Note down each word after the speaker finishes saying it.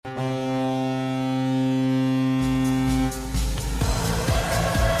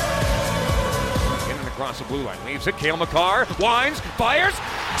blue line. Leaves it. Cale Makar winds, fires,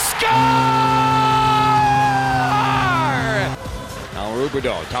 score! Now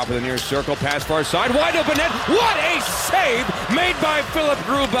Rubidoux, top of the near circle, pass far side, wide open net. What a save made by Philip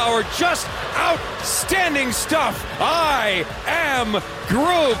Grubauer. Just outstanding stuff. I am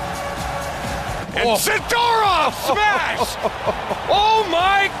Grub. And Zadorov smash! Oh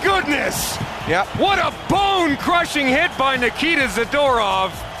my goodness! Yep. What a bone-crushing hit by Nikita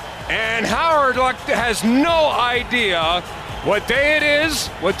Zadorov. And Howard Luck has no idea what day it is,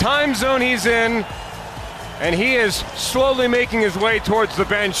 what time zone he's in, and he is slowly making his way towards the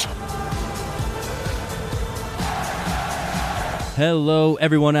bench. Hello,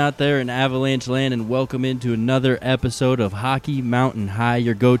 everyone out there in Avalanche land, and welcome into another episode of Hockey Mountain High,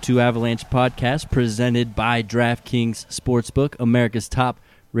 your go-to Avalanche podcast presented by DraftKings Sportsbook, America's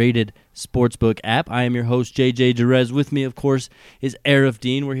top-rated sportsbook app. I am your host, JJ Jerez. With me, of course, is Aarif,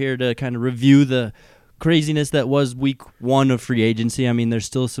 Deen. We're here to kind of review the craziness that was week one of free agency. I mean, there's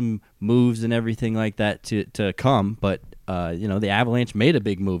still some moves and everything like that to come, but the Avalanche made a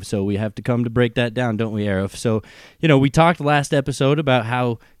big move, so we have to come to break that down, don't we, Aarif? So, we talked last episode about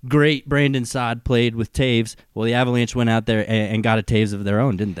how great Brandon Saad played with Toews. Well, the Avalanche went out there and got a Toews of their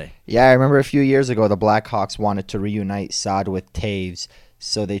own, didn't they? Yeah, I remember a few years ago the Blackhawks wanted to reunite Saad with Toews,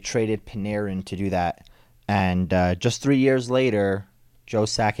 so they traded Panarin to do that. And just 3 years later, Joe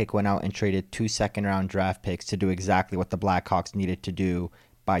Sakic went out and traded 2 second-round draft picks to do exactly what the Blackhawks needed to do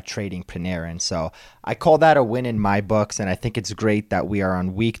by trading Panarin. So I call that a win in my books, and I think it's great that we are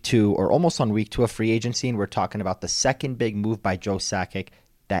on week two, or almost on week two of free agency, and we're talking about the second big move by Joe Sakic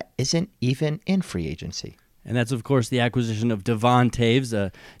that isn't even in free agency. And that's, of course, the acquisition of Devon Toews,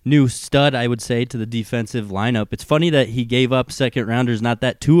 a new stud, I would say, to the defensive lineup. It's funny that he gave up second-rounders, not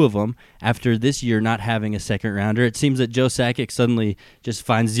that two of them, after this year not having a second-rounder. It seems that Joe Sakic suddenly just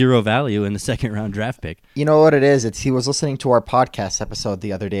finds zero value in the second-round draft pick. You know what it is? He was listening to our podcast episode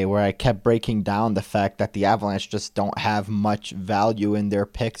the other day where I kept breaking down the fact that the Avalanche just don't have much value in their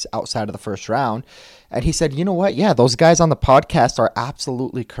picks outside of the first round. And he said, you know what? Yeah, those guys on the podcast are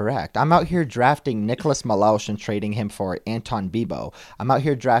absolutely correct. I'm out here drafting Nicholas Malausch and trading him for Anton Bibeau. I'm out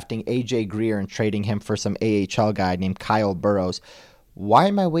here drafting AJ Greer and trading him for some AHL guy named Kyle Burrows. Why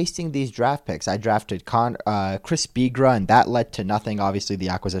am I wasting these draft picks? I drafted Chris Bigra, and that led to nothing, obviously, the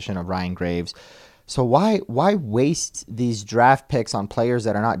acquisition of Ryan Graves. So why waste these draft picks on players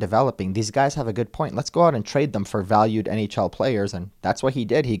that are not developing? These guys have a good point. Let's go out and trade them for valued NHL players, and that's what he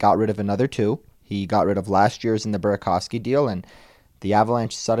did. He got rid of another two. He got rid of last year's in the Burakovsky deal, and the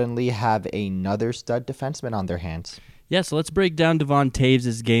Avalanche suddenly have another stud defenseman on their hands. Yeah, so let's break down Devon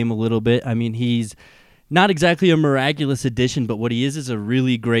Toews' game a little bit. I mean, he's not exactly a miraculous addition, but what he is a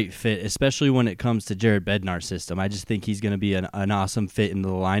really great fit, especially when it comes to Jared Bednar's system. I just think he's going to be an awesome fit into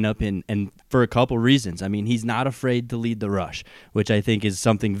the lineup, and for a couple reasons. I mean, he's not afraid to lead the rush, which I think is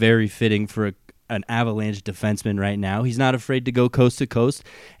something very fitting for an Avalanche defenseman right now. He's not afraid to go coast to coast,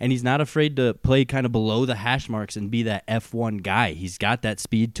 and he's not afraid to play kind of below the hash marks and be that F1 guy. He's got that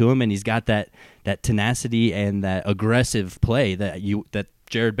speed to him, and he's got that tenacity and that aggressive play that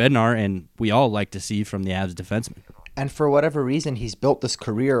Jared Bednar and we all like to see from the Avs defenseman. And for whatever reason, he's built this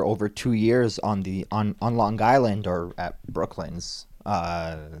career over 2 years on Long Island, or at Brooklyn's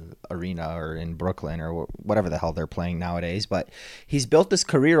arena, or in Brooklyn, or whatever the hell they're playing nowadays. But he's built this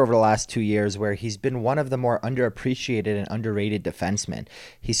career over the last 2 years where he's been one of the more underappreciated and underrated defensemen.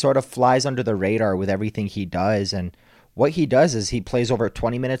 He sort of flies under the radar with everything he does, and what he does is he plays over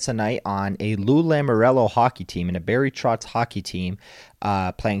 20 minutes a night on a Lou Lamoriello hockey team and a Barry Trotz hockey team,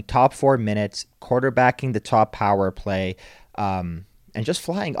 playing top 4 minutes, quarterbacking the top power play, and just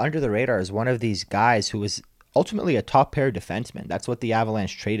flying under the radar as one of these guys who is ultimately a top pair defenseman. That's what the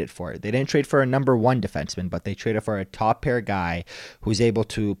Avalanche traded for. They didn't trade for a number one defenseman, but they traded for a top pair guy who's able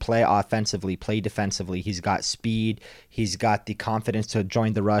to play offensively, play defensively. He's got speed. He's got the confidence to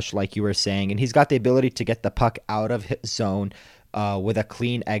join the rush, like you were saying, and he's got the ability to get the puck out of his zone with a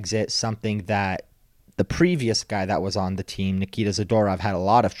clean exit, something that the previous guy that was on the team, Nikita Zadorov, had a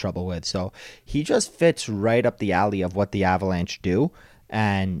lot of trouble with. So he just fits right up the alley of what the Avalanche do,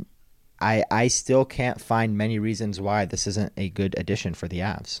 and I still can't find many reasons why this isn't a good addition for the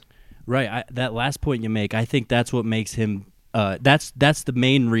Avs. Right. That last point you make, I think that's what makes him that's the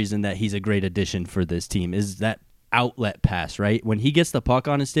main reason that he's a great addition for this team, is that outlet pass, right? When he gets the puck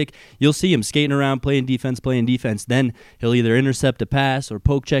on his stick, you'll see him skating around, playing defense. Then he'll either intercept a pass or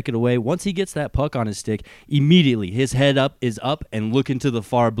poke check it away. Once he gets that puck on his stick, immediately his head is up and looking to the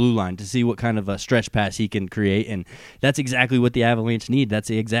far blue line to see what kind of a stretch pass he can create. And that's exactly what the Avalanche need. That's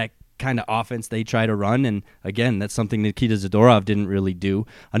the exact kind of offense they try to run. And again, that's something Nikita Zadorov didn't really do.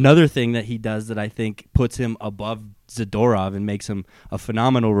 Another thing that he does that I think puts him above Zadorov and makes him a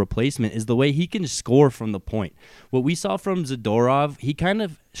phenomenal replacement is the way he can score from the point. What we saw from Zadorov, he kind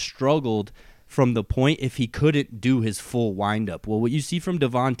of struggled from the point if he couldn't do his full windup. Well, what you see from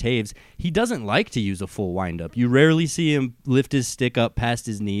Devon Toews, he doesn't like to use a full windup. You rarely see him lift his stick up past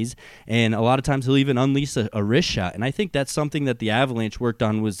his knees, and a lot of times he'll even unleash a wrist shot. And I think that's something that the Avalanche worked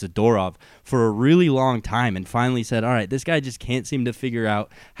on with Zadorov for a really long time and finally said, all right, this guy just can't seem to figure out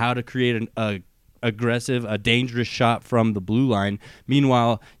how to create a aggressive, a dangerous shot from the blue line.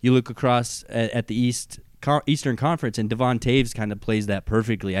 Meanwhile, you look across at the Eastern Conference, and Devon Toews kind of plays that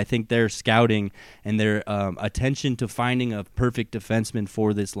perfectly. I think their scouting and their attention to finding a perfect defenseman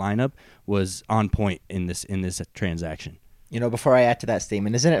for this lineup was on point in this transaction. Before I add to that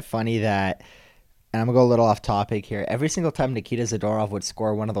statement, isn't it funny that, and I'm going to go a little off topic here, every single time Nikita Zadorov would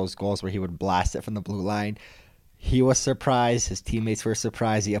score one of those goals where he would blast it from the blue line, he was surprised, his teammates were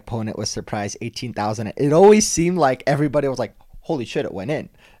surprised, the opponent was surprised, 18,000. It always seemed like everybody was like, holy shit, it went in.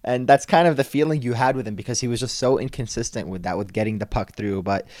 And that's kind of the feeling you had with him because he was just so inconsistent with that, with getting the puck through.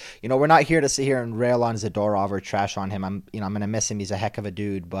 But, we're not here to sit here and rail on Zadorov or trash on him. I'm going to miss him. He's a heck of a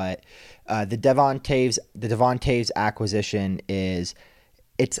dude. But the Devon Toews acquisition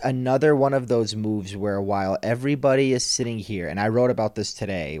it's another one of those moves where while everybody is sitting here, and I wrote about this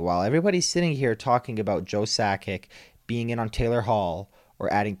today, while everybody's sitting here talking about Joe Sakic being in on Taylor Hall,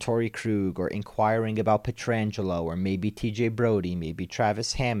 or adding Torrey Krug, or inquiring about Pietrangelo, or maybe TJ Brody, maybe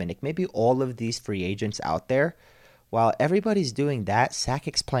Travis Hamonic, maybe all of these free agents out there. While everybody's doing that,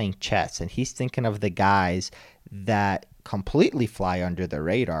 Sakic's playing chess, and he's thinking of the guys that completely fly under the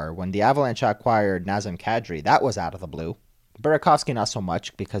radar. When the Avalanche acquired Nazem Kadri, that was out of the blue. Burakovsky not so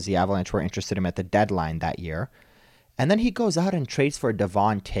much because the Avalanche were interested in him at the deadline that year. And then he goes out and trades for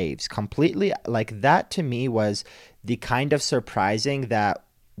Devon Toews. Completely, like that to me was the kind of surprising that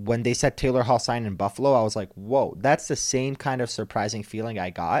when they said Taylor Hall signed in Buffalo, I was like, whoa, that's the same kind of surprising feeling I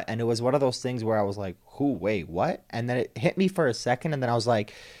got. And it was one of those things where I was like, who, wait, what? And then it hit me for a second, and then I was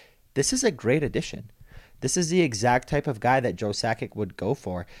like, this is a great addition. This is the exact type of guy that Joe Sakic would go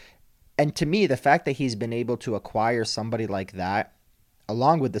for. And to me, the fact that he's been able to acquire somebody like that,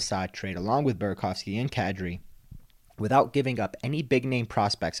 along with the Saad trade, along with Burakovsky and Kadri, without giving up any big-name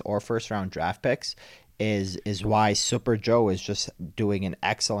prospects or first-round draft picks, is why Super Joe is just doing an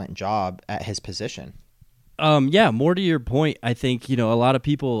excellent job at his position. More to your point, I think, a lot of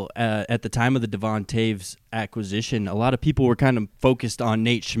people at the time of the Devon Toews acquisition, a lot of people were kind of focused on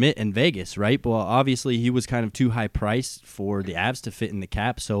Nate Schmidt in Vegas, right? Well, obviously he was kind of too high priced for the Avs to fit in the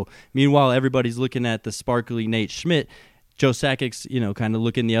cap. So meanwhile, everybody's looking at the sparkly Nate Schmidt. Joe Sakic's, kind of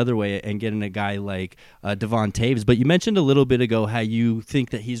looking the other way and getting a guy like Devon Toews. But you mentioned a little bit ago how you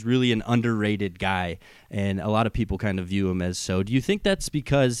think that he's really an underrated guy, and a lot of people kind of view him as so. Do you think that's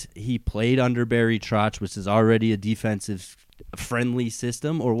because he played under Barry Trotz, which is already a defensive-friendly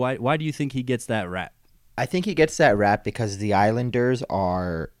system, or why do you think he gets that rap? I think he gets that rap because the Islanders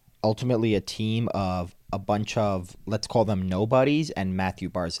are ultimately a team of a bunch of, let's call them nobodies, and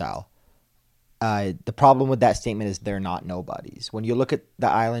Matthew Barzal. The problem with that statement is they're not nobodies. When you look at the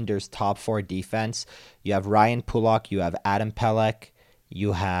Islanders' top four defense, you have Ryan Pulock, you have Adam Pelech,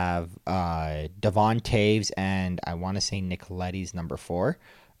 you have Devon Toews, and I want to say Nick Leddy's number 4.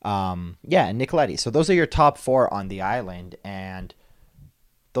 Nick Leddy. So those are your top 4 on the island, and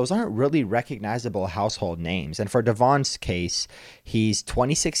those aren't really recognizable household names. And for Devon's case, he's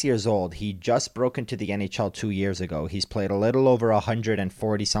 26 years old. He just broke into the NHL 2 years ago. He's played a little over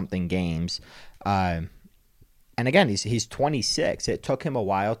 140-something games. And again, he's 26. It took him a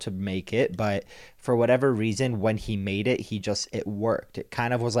while to make it, but for whatever reason, when he made it, it worked. It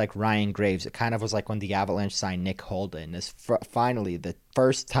kind of was like Ryan Graves. It kind of was like when the Avalanche signed Nick Holden. Finally, the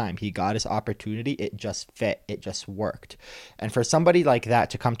first time he got his opportunity, it just fit. It just worked. And for somebody like that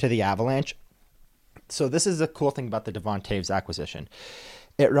to come to the Avalanche, so this is the cool thing about the Devon Toews acquisition.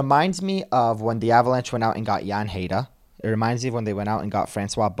 It reminds me of when the Avalanche went out and got Jan Hejda. It reminds me of when they went out and got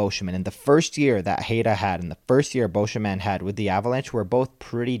Francois Beauchemin. And the first year that Hejda had and the first year Beauchemin had with the Avalanche were both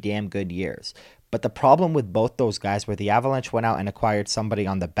pretty damn good years. But the problem with both those guys were the Avalanche went out and acquired somebody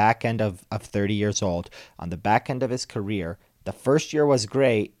on the back end of 30 years old, on the back end of his career. The first year was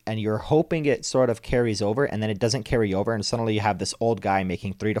great, and you're hoping it sort of carries over, and then it doesn't carry over, and suddenly you have this old guy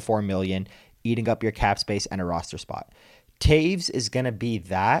making $3 to $4 million, eating up your cap space and a roster spot. Toews is going to be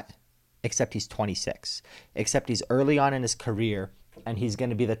that, except he's 26. Except he's early on in his career. and he's going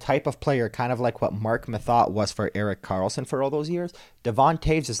to be the type of player kind of like what Mark Mathot was for Erik Karlsson for all those years. Devon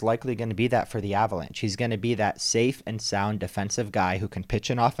Toews is likely going to be that for the Avalanche. He's going to be that safe and sound defensive guy who can pitch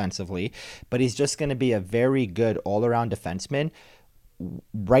in offensively, but he's just going to be a very good all-around defenseman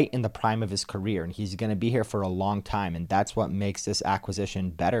right in the prime of his career, and he's going to be here for a long time, and that's what makes this acquisition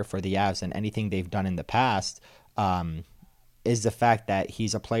better for the Avs than anything they've done in the past, is the fact that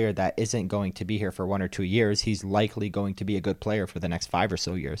he's a player that isn't going to be here for 1 or 2 years. He's likely going to be a good player for the next 5 or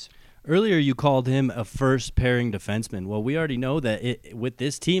so years. Earlier, you called him a first pairing defenseman. Well, we already know that with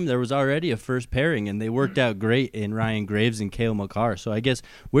this team, there was already a first pairing, and they worked out great in Ryan Graves and Cale Makar. So I guess,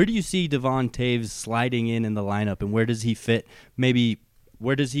 where do you see Devon Toews sliding in the lineup, and where does he fit? Maybe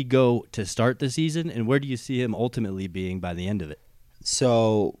where does he go to start the season, and where do you see him ultimately being by the end of it?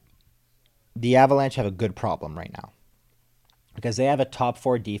 So the Avalanche have a good problem right now, because they have a top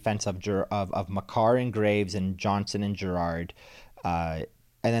 4 defense of Makar and Graves and Johnson and Girard, and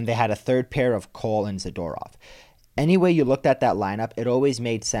then they had a third pair of Cole and Zadorov. Any way you looked at that lineup, it always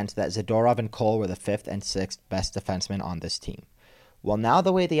made sense that Zadorov and Cole were the 5th and 6th best defensemen on this team. Well, now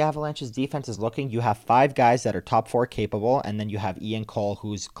the way the Avalanche's defense is looking, you have 5 guys that are top 4 capable, and then you have Ian Cole,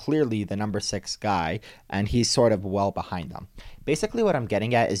 who's clearly the number 6 guy, and he's sort of well behind them. Basically, what I'm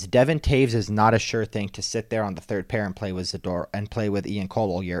getting at is Devon Toews is not a sure thing to sit there on the third pair and play with Ian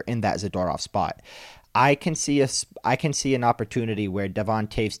Cole all year in that Zadorov spot. I can see an opportunity where Devon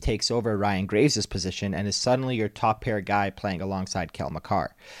Toews takes over Ryan Graves' position and is suddenly your top pair guy playing alongside Cale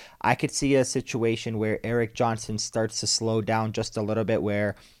Makar. I could see a situation where Erik Johnson starts to slow down just a little bit,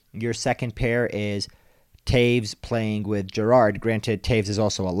 where your second pair is Toews playing with Girard. Granted, Toews is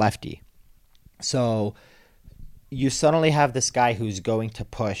also a lefty. So you suddenly have this guy who's going to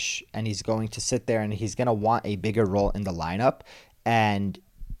push, and he's going to sit there, and he's going to want a bigger role in the lineup. And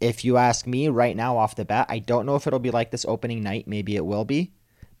if you ask me right now off the bat, I don't know if it'll be like this opening night. Maybe it will be.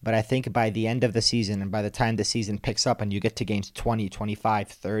 But I think by the end of the season, and by the time the season picks up and you get to games 20, 25,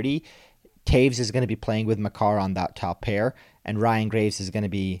 30, Toews is going to be playing with Makar on that top pair, and Ryan Graves is going to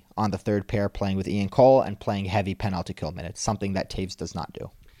be on the third pair playing with Ian Cole and playing heavy penalty kill minutes, something that Toews does not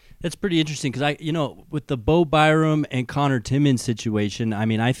do. That's pretty interesting because with the Bo Byram and Connor Timmins situation,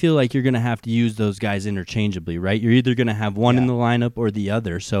 I feel like you're going to have to use those guys interchangeably, right? You're either going to have one in the lineup or the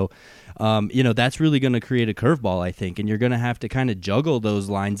other. So, that's really going to create a curveball, I think, and you're going to have to kind of juggle those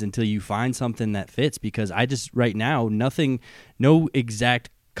lines until you find something that fits. Because right now, no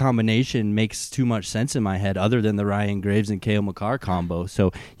exact combination makes too much sense in my head other than the Ryan Graves and Cale Makar combo.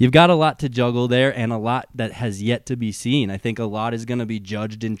 So you've got a lot to juggle there and a lot that has yet to be seen. I think a lot is going to be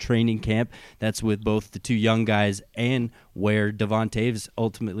judged in training camp. That's with both the 2 young guys and where Devon Toews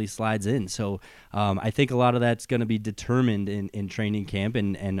ultimately slides in. So I think a lot of that's going to be determined in training camp.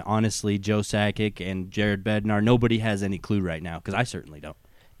 And honestly, Joe Sakic and Jared Bednar, nobody has any clue right now, because I certainly don't.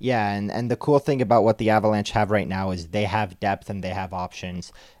 Yeah, and the cool thing about what the Avalanche have right now is they have depth and they have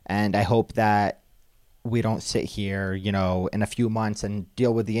options. And I hope that we don't sit here, in a few months and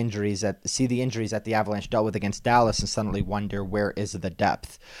deal with the injuries that the Avalanche dealt with against Dallas and suddenly wonder where is the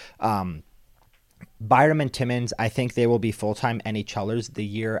depth. Byram and Timmins, I think they will be full-time NHLers the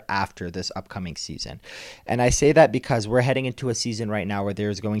year after this upcoming season. And I say that because we're heading into a season right now where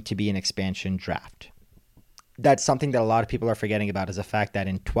there's going to be an expansion draft. That's something that a lot of people are forgetting about, is the fact that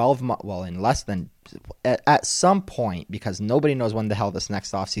in 12 months, at some point, because nobody knows when the hell this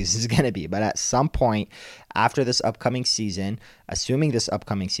next offseason is going to be, but at some point after this upcoming season, assuming this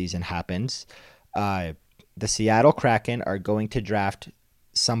upcoming season happens, the Seattle Kraken are going to draft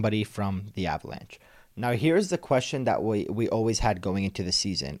somebody from the Avalanche. Now, here's the question that we always had going into the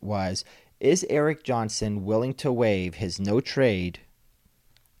season was, is Erik Johnson willing to waive his no trade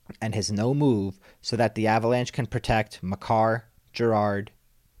and his no move so that the Avalanche can protect Makar, Girard,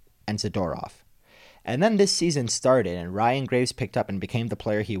 and Zadorov? And then this season started, and Ryan Graves picked up and became the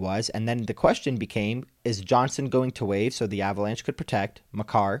player he was. And then the question became, is Johnson going to waive so the Avalanche could protect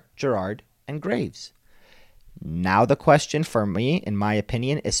Makar, Girard, and Graves? Now the question for me, in my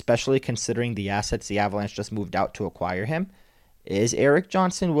opinion, especially considering the assets the Avalanche just moved out to acquire him, is Erik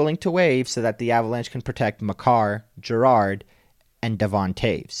Johnson willing to waive so that the Avalanche can protect Makar, Girard, and Devon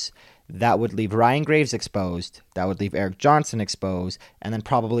Toews? That would leave Ryan Graves exposed. That would leave Erik Johnson exposed, and then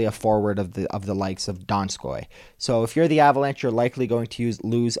probably a forward of the likes of Donskoy. So if you're the Avalanche, you're likely going to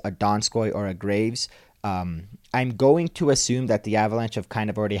lose a Donskoy or a Graves. I'm going to assume that the Avalanche have kind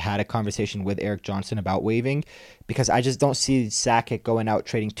of already had a conversation with Erik Johnson about waiving, because I just don't see Sakic going out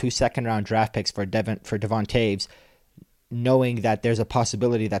trading 2 second-round draft picks for Devon Toews, knowing that there's a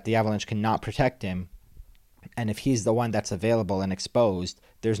possibility that the Avalanche cannot protect him And if he's the one that's available and exposed,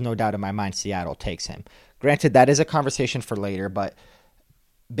 there's no doubt in my mind Seattle takes him. Granted, that is a conversation for later, but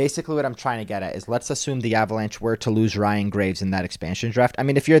basically what I'm trying to get at is let's assume the Avalanche were to lose Ryan Graves in that expansion draft. I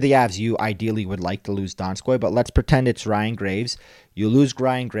mean, if you're the Avs, you ideally would like to lose Donskoy, but let's pretend it's Ryan Graves. You lose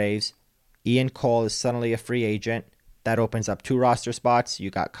Ryan Graves. Ian Cole is suddenly a free agent. That opens up 2 roster spots. You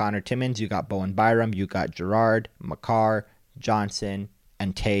got Connor Timmins, you got Bowen Byram, you got Gerard, Makar, Johnson,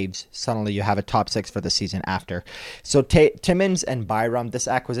 and Toews. Suddenly you have a top 6 for the season after. So Timmins and Byram, this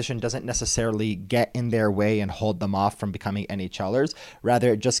acquisition doesn't necessarily get in their way and hold them off from becoming NHLers.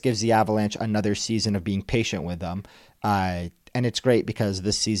 Rather, it just gives the Avalanche another season of being patient with them. And it's great because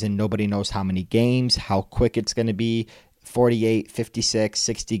this season nobody knows how many games, how quick it's going to be. 48, 56,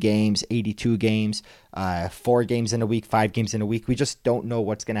 60 games, 82 games, 4 games in a week, 5 games in a week. We just don't know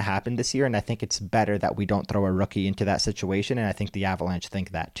what's going to happen this year, and I think it's better that we don't throw a rookie into that situation, and I think the Avalanche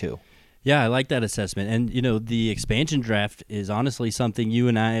think that too. Yeah, I like that assessment. And, the expansion draft is honestly something you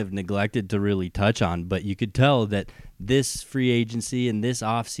and I have neglected to really touch on, but you could tell that this free agency and this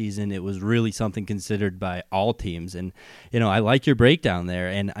offseason, it was really something considered by all teams. And, I like your breakdown there.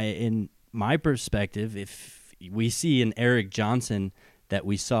 And in my perspective, if we see an Erik Johnson that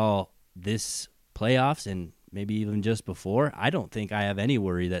we saw this playoffs and maybe even just before, I don't think I have any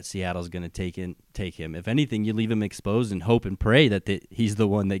worry that Seattle's going to take him. If anything, you leave him exposed and hope and pray that he's the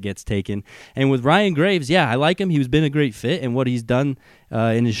one that gets taken. And with Ryan Graves, yeah, I like him. He's been a great fit, and what he's done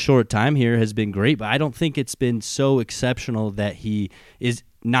in his short time here has been great, but I don't think it's been so exceptional that he is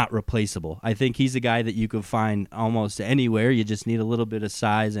not replaceable. I think he's a guy that you could find almost anywhere. You just need a little bit of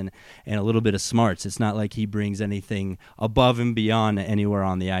size and a little bit of smarts. It's not like he brings anything above and beyond anywhere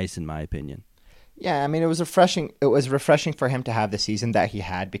on the ice, in my opinion. Yeah, I mean, it was refreshing. It was refreshing for him to have the season that he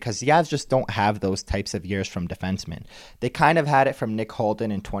had because the Avs just don't have those types of years from defensemen. They kind of had it from Nick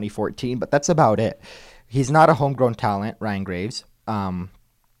Holden in 2014, but that's about it. He's not a homegrown talent, Ryan Graves.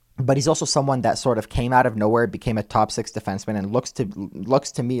 But he's also someone that sort of came out of nowhere, became a top 6 defenseman, and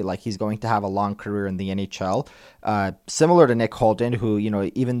looks to me like he's going to have a long career in the NHL. Similar to Nick Holden, who,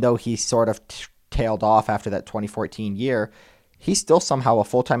 even though he sort of tailed off after that 2014 year, he's still somehow a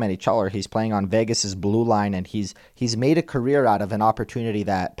full-time NHLer. He's playing on Vegas's blue line, and he's made a career out of an opportunity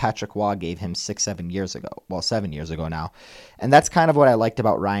that Patrick Waugh gave him 6-7 years ago. Well, 7 years ago now. And that's kind of what I liked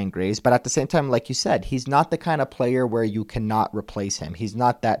about Ryan Graves. But at the same time, like you said, he's not the kind of player where you cannot replace him. He's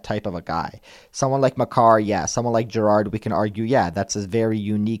not that type of a guy. Someone like Makar, yeah. Someone like Gerard, we can argue, yeah, that's a very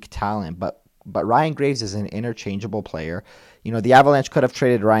unique talent. But Ryan Graves is an interchangeable player. The Avalanche could have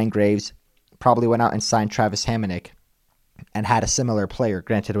traded Ryan Graves, probably went out and signed Travis Hamonic, and had a similar player,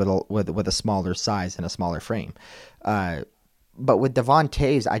 granted with a smaller size and a smaller frame. But with Devon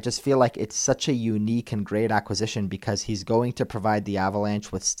Toews, I just feel like it's such a unique and great acquisition because he's going to provide the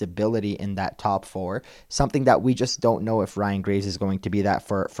Avalanche with stability in that top 4, something that we just don't know if Ryan Graves is going to be that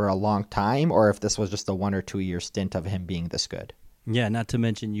for a long time or if this was just a 1 or 2 year stint of him being this good. Yeah, not to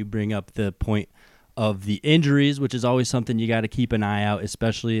mention you bring up the point of the injuries, which is always something you got to keep an eye out,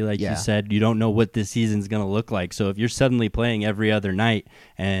 especially like you said, you don't know what this season's going to look like. So if you're suddenly playing every other night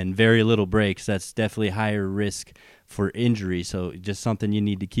and very little breaks, that's definitely higher risk for injury. So just something you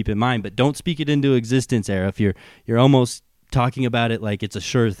need to keep in mind, but don't speak it into existence, Aarif. You're almost talking about it like it's a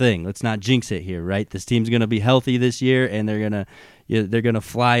sure thing. Let's not jinx it here, right? This team's going to be healthy this year, and they're going to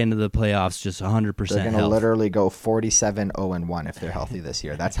fly into the playoffs just 100% They're going to literally go 47-0-1 if they're healthy this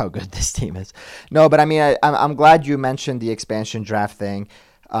year. That's how good this team is. No, but I mean, I'm glad you mentioned the expansion draft thing.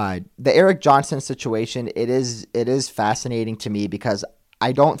 The Erik Johnson situation, it is fascinating to me because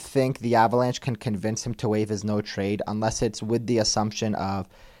I don't think the Avalanche can convince him to waive his no trade unless it's with the assumption of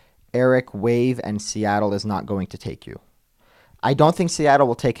Eric waive and Seattle is not going to take you. I don't think Seattle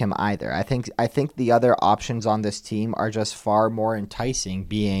will take him either. I think the other options on this team are just far more enticing,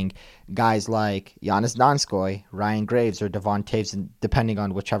 being guys like Giannis Donskoy, Ryan Graves, or Devon Toews, depending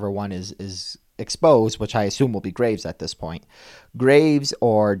on whichever one is exposed, which I assume will be Graves at this point. Graves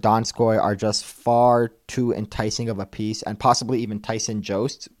or Donskoy are just far too enticing of a piece, and possibly even Tyson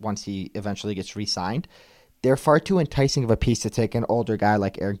Jost once he eventually gets re-signed. They're far too enticing of a piece to take an older guy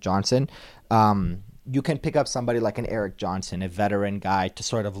like Erik Johnson. You can pick up somebody like an Erik Johnson, a veteran guy, to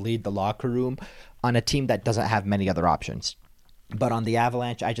sort of lead the locker room on a team that doesn't have many other options. But on the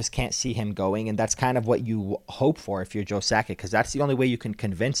Avalanche, I just can't see him going, and that's kind of what you hope for if you're Joe Sakic, because that's the only way you can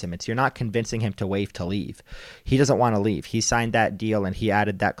convince him. You're not convincing him to waive to leave. He doesn't want to leave. He signed that deal, and he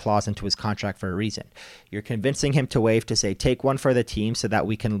added that clause into his contract for a reason. You're convincing him to waive to say, take one for the team so that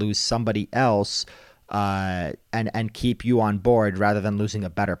we can lose somebody else and keep you on board rather than losing a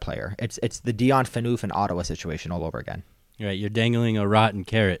better player. It's the Dion Phaneuf and Ottawa situation all over again. Right, you're dangling a rotten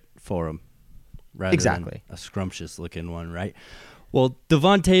carrot for him. rather Exactly. than a scrumptious-looking one, right? Well,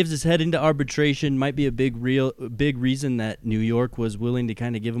 Devon Toews is heading to arbitration. Might be a big reason that New York was willing to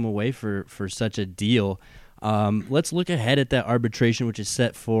kind of give him away for such a deal. Let's look ahead at that arbitration, which is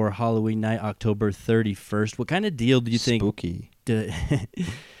set for Halloween night, October 31st. What kind of deal do you think? Spooky.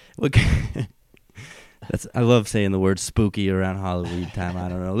 I love saying the word spooky around Halloween time. I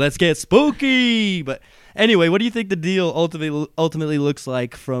don't know. Let's get spooky. But anyway, what do you think the deal ultimately looks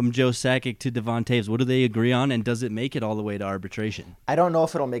like from Joe Sakic to Devon Toews? What do they agree on, and does it make it all the way to arbitration? I don't know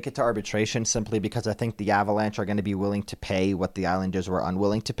if it'll make it to arbitration simply because I think the Avalanche are going to be willing to pay what the Islanders were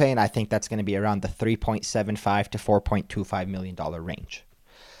unwilling to pay, and I think that's going to be around the $3.75 to $4.25 million range.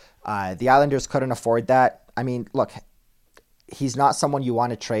 The Islanders couldn't afford that. I mean, look, he's not someone you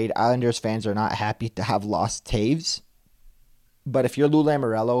want to trade. Islanders fans are not happy to have lost Toews. But if you're Lou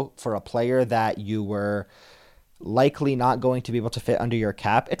Lamoriello, for a player that you were likely not going to be able to fit under your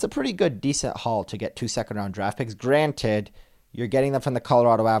cap, it's a pretty good, decent haul to get 2 second-round draft picks. Granted, you're getting them from the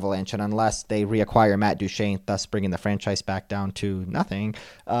Colorado Avalanche, and unless they reacquire Matt Duchene, thus bringing the franchise back down to nothing,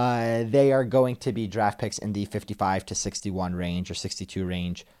 they are going to be draft picks in the 55 to 61 range or 62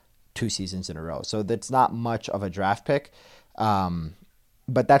 range 2 seasons in a row. So that's not much of a draft pick.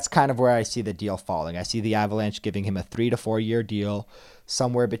 But that's kind of where I see the deal falling. I see the Avalanche giving him a 3 to 4 year deal,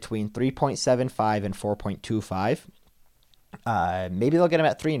 somewhere between 3.75 and 4.25. Maybe they'll get him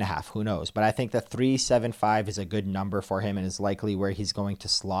at 3.5. Who knows? But I think the 3.75 is a good number for him and is likely where he's going to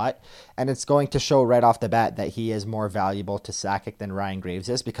slot. And it's going to show right off the bat that he is more valuable to Sakic than Ryan Graves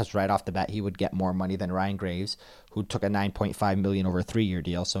is, because right off the bat he would get more money than Ryan Graves, who took a $9.5 million over a 3 year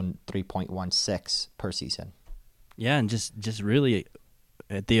deal, so 3.16 per season. Yeah, and just really,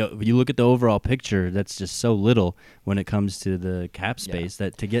 you look at the overall picture, that's just so little when it comes to the cap space,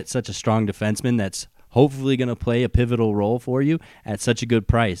 that to get such a strong defenseman that's hopefully going to play a pivotal role for you at such a good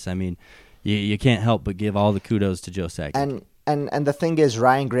price. I mean, you can't help but give all the kudos to Joe Sakic. And the thing is,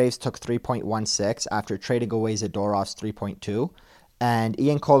 Ryan Graves took 3.16 after trading away Zadorov's 3.2. And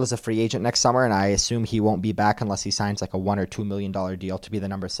Ian Cole is a free agent next summer, and I assume he won't be back unless he signs like a $1 or $2 million deal to be the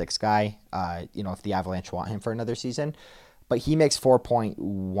number 6 guy, if the Avalanche want him for another season. But he makes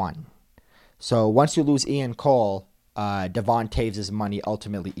 4.1. So once you lose Ian Cole, Devon Toews' money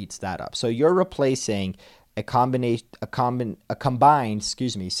ultimately eats that up. So you're replacing a combined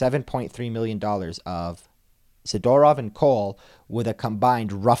 $7.3 million of Zadorov and Cole with a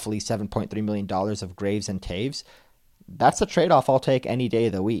combined roughly $7.3 million of Graves and Toews. That's a trade-off I'll take any day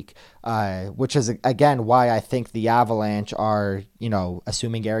of the week, which is, again, why I think the Avalanche are,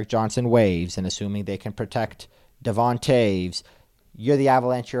 assuming Eric Johnson waives and assuming they can protect Devon Toews, you're the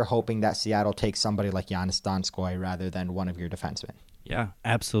Avalanche, you're hoping that Seattle takes somebody like Giannis Donskoy rather than one of your defensemen. Yeah,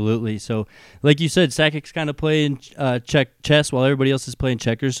 absolutely. So, like you said, Sakic's kind of playing chess while everybody else is playing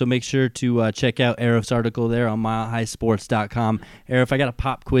checkers. So make sure to check out Aarif's article there on milehighsports.com. Aarif, I got a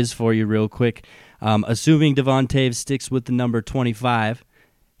pop quiz for you real quick. Assuming Devon Toews sticks with the number 25,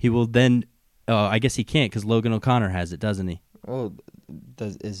 he will then. I guess he can't because Logan O'Connor has it, doesn't he? Oh,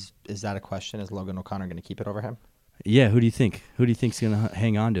 is that a question? Is Logan O'Connor going to keep it over him? Yeah, who do you think? Who do you think's going to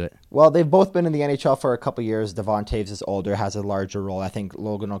hang on to it? Well, they've both been in the NHL for a couple years. Devon Toews is older, has a larger role. I think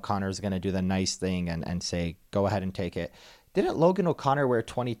Logan O'Connor is going to do the nice thing and say, go ahead and take it. Didn't Logan O'Connor wear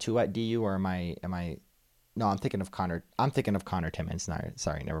 22 at DU, or am I? No, I'm thinking of Connor. I'm thinking of Connor Timmins.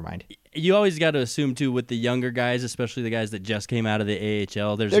 Sorry, never mind. You always got to assume too with the younger guys, especially the guys that just came out of the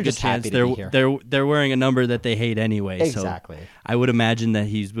AHL. There's they're a good just chance happy to be here. they're wearing a number that they hate anyway. Exactly. So I would imagine that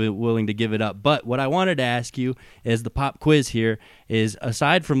he's willing to give it up. But what I wanted to ask you is the pop quiz here is,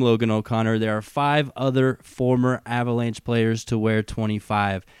 aside from Logan O'Connor, there are 5 other former Avalanche players to wear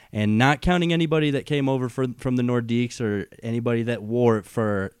 25, and not counting anybody that came over from the Nordiques or anybody that wore it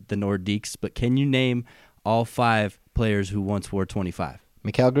for the Nordiques. But can you name all 5 players who once wore 25?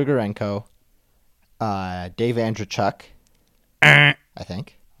 Mikhail Grigorenko, Dave Andreychuk, I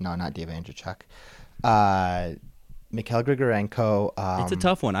think. No, not Dave Andreychuk. Mikhail Grigorenko. It's a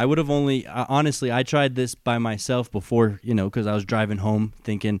tough one. I would have only, honestly, I tried this by myself before, because I was driving home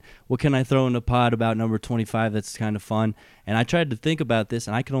thinking, what can I throw in the pod about number 25 that's kind of fun? And I tried to think about this,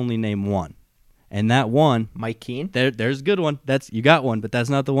 and I could only name one. And that one, Mike Keane. There's a good one. You got one, but that's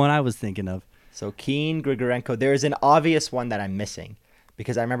not the one I was thinking of. So Keane, Grigorenko. There is an obvious one that I'm missing,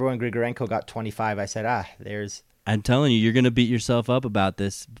 because I remember when Grigorenko got 25, I said, there's... I'm telling you, you're going to beat yourself up about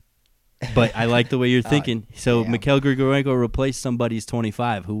this, but I like the way you're thinking. So damn. Mikhail Grigorenko replaced somebody's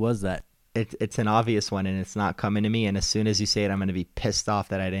 25. Who was that? It's an obvious one, and it's not coming to me, and as soon as you say it, I'm going to be pissed off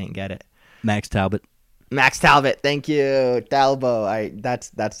that I didn't get it. Max Talbot. Max Talbot, thank you. Talbot, that's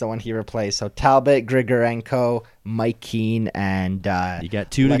the one he replaced. So Talbot, Grigorenko, Mike Keane, and... you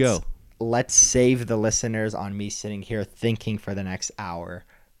got 2 to go. let's save the listeners on me sitting here thinking for the next hour.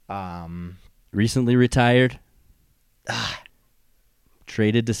 Recently retired.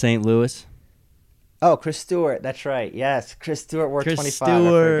 Traded to St. Louis. Oh, Chris Stewart. That's right. Yes, Chris Stewart wore Chris 25.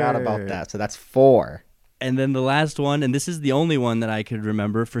 Stewart. I forgot about that. So that's 4. And then the last one, and this is the only one that I could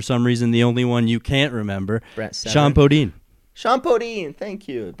remember. For some reason, the only one you can't remember. Brent Severin. Sean Podine. Sean Podine. Thank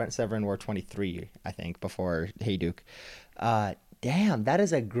you. Brent Severin wore 23, I think, before Hayduk. Damn, that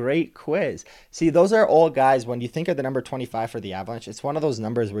is a great quiz. See, those are all guys, when you think of the number 25 for the Avalanche, it's one of those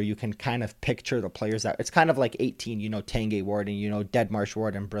numbers where you can kind of picture the players that, it's kind of like 18, Tanguay Ward and, Deadmarsh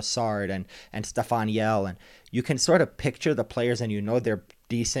Ward and Brassard and Stefan Yell. And you can sort of picture the players and they're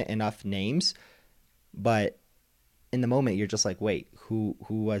decent enough names. But in the moment, you're just like, wait, who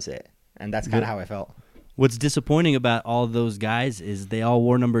was it? And that's kind of how I felt. What's disappointing about all those guys is they all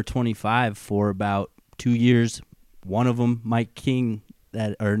wore number 25 for about 2 years. One of them, Mike King,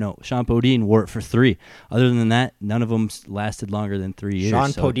 Sean Podine wore it for 3. Other than that, none of them lasted longer than 3 years. Sean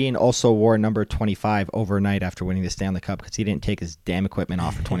Podine also wore number 25 overnight after winning the Stanley Cup because he didn't take his damn equipment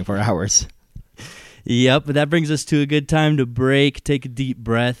off for 24 hours. Yep, but that brings us to a good time to break, take a deep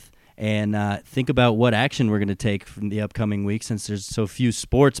breath, and think about what action we're going to take from the upcoming week since there's so few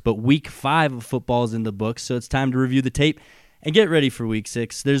sports. But week 5 of football is in the books, so it's time to review the tape and get ready for week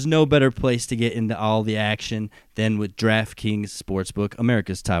 6. There's no better place to get into all the action than with DraftKings Sportsbook,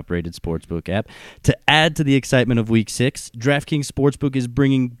 America's top-rated sportsbook app. To add to the excitement of week 6, DraftKings Sportsbook is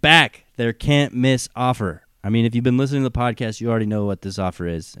bringing back their can't-miss offer. I mean, if you've been listening to the podcast, you already know what this offer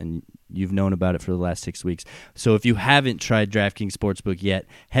is, and you've known about it for the last 6 weeks. So if you haven't tried DraftKings Sportsbook yet,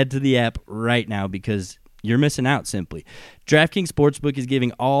 head to the app right now because you're missing out simply. DraftKings Sportsbook is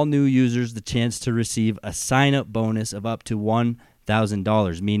giving all new users the chance to receive a sign-up bonus of up to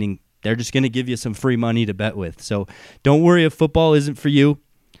 $1,000, meaning they're just going to give you some free money to bet with. So don't worry if football isn't for you.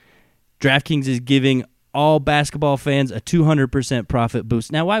 DraftKings is giving all basketball fans a 200% profit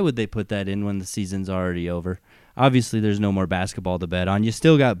boost. Now, why would they put that in when the season's already over? Obviously, there's no more basketball to bet on. You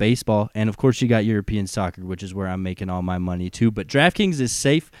still got baseball, and of course, you got European soccer, which is where I'm making all my money too. But DraftKings is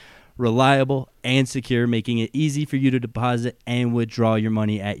safe, reliable, and secure, making it easy for you to deposit and withdraw your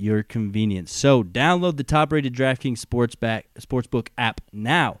money at your convenience. So download the top-rated DraftKings Sportsbook app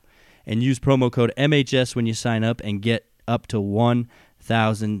now and use promo code MHS when you sign up and get up to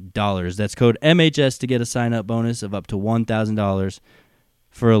 $1,000. That's code MHS to get a sign-up bonus of up to $1,000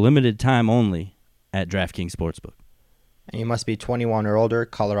 for a limited time only at DraftKings Sportsbook. And you must be 21 or older,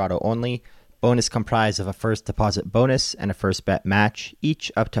 Colorado only. Bonus comprised of a first deposit bonus and a first bet match,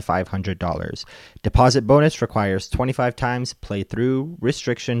 each up to $500. Deposit bonus requires 25 times playthrough.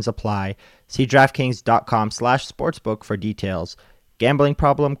 Restrictions apply. See DraftKings.com/sportsbook for details. Gambling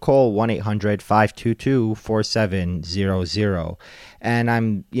problem? Call 1-800-522-4700. And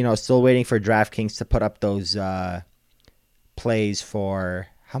I'm, still waiting for DraftKings to put up those plays for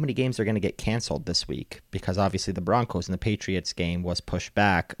how many games are going to get canceled this week, because obviously the Broncos and the Patriots game was pushed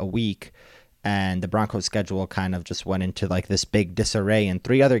back a week. And the Broncos schedule kind of just went into like this big disarray, and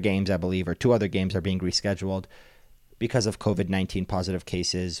 3 other games, I believe, or 2 other games are being rescheduled because of COVID-19 positive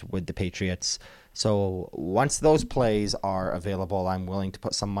cases with the Patriots. So once those plays are available, I'm willing to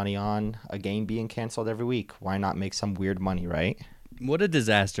put some money on a game being canceled every week. Why not make some weird money, right? What a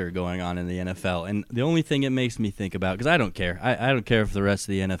disaster going on in the NFL. And the only thing it makes me think about, because I don't care. I don't care if the rest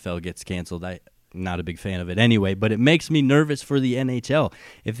of the NFL gets canceled. I'm not a big fan of it anyway, but it makes me nervous for the NHL.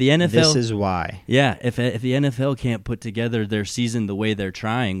 If the NFL, this is why. Yeah, if the NFL can't put together their season the way they're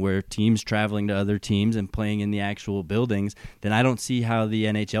trying, where teams traveling to other teams and playing in the actual buildings, then I don't see how the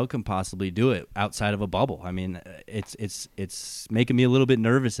NHL can possibly do it outside of a bubble. I mean, it's making me a little bit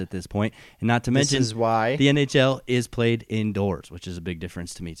nervous at this point, and not to mention this is why the NHL is played indoors, which is a big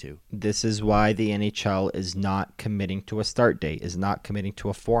difference to me too. This is why the NHL is not committing to a start date, is not committing to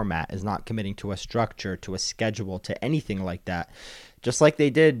a format, is not committing to a structure, to a schedule, to anything like that. Just like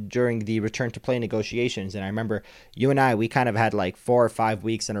they did during the return to play negotiations. And I remember you and I, we kind of had like 4 or 5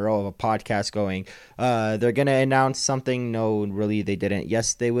 weeks in a row of a podcast going, they're going to announce something. No, really, they didn't.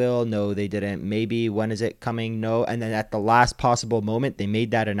 Yes, they will. No, they didn't. Maybe. When is it coming? No. And then at the last possible moment, they made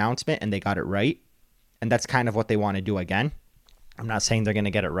that announcement and they got it right. And that's kind of what they want to do again. I'm not saying they're going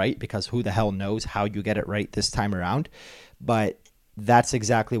to get it right, because who the hell knows how you get it right this time around. But that's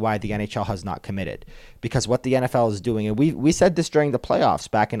exactly why the NHL has not committed, because what the NFL is doing, and we said this during the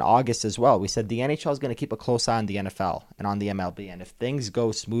playoffs back in August as well, we said the NHL is going to keep a close eye on the NFL and on the MLB, and if things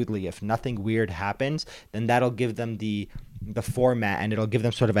go smoothly, if nothing weird happens, then that'll give them the format, and it'll give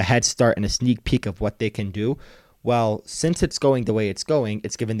them sort of a head start and a sneak peek of what they can do. Well, since it's going the way it's going,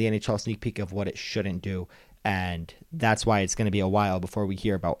 it's given the NHL a sneak peek of what it shouldn't do. And that's why it's going to be a while before we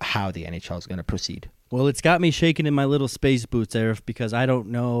hear about how the NHL is going to proceed. Well, it's got me shaking in my little space boots, Aarif, because I don't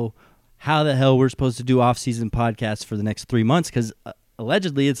know how the hell we're supposed to do off-season podcasts for the next 3 months, because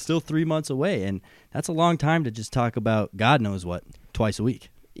allegedly it's still 3 months away, and that's a long time to just talk about God knows what twice a week.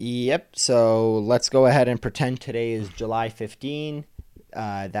 Yep, so let's go ahead and pretend today is July 15.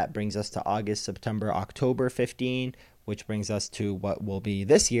 That brings us to August, September, October 15, which brings us to what will be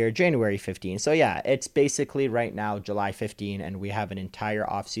this year, January 15. So yeah, it's basically right now July 15, and we have an entire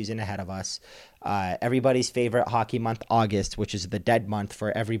offseason ahead of us. Everybody's favorite hockey month, August, which is the dead month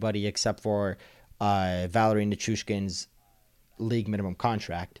for everybody except for Valerie Nichushkin's league minimum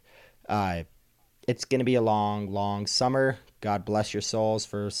contract. It's going to be a long, long summer. God bless your souls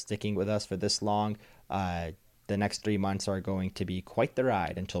for sticking with us for this long. The next 3 months are going to be quite the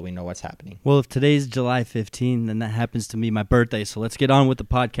ride until we know what's happening. Well, if today's July 15, then that happens to be my birthday. So let's get on with the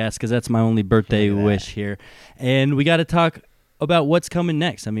podcast because that's my only birthday wish here. And we got to talk about what's coming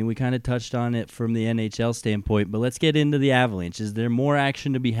next. I mean, we kind of touched on it from the NHL standpoint, but let's get into the Avalanche. Is there more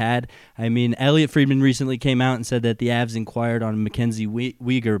action to be had? I mean, Elliot Friedman recently came out and said that the Avs inquired on Mackenzie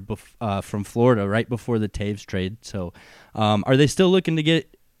Weegar from Florida right before the Toews trade. So are they still looking to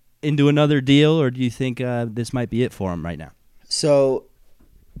get into another deal, or do you think this might be it for him right now? So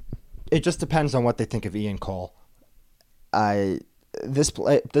it just depends on what they think of Ian Cole. This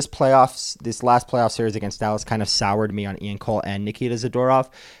last playoff series against Dallas kind of soured me on Ian Cole and Nikita Zadorov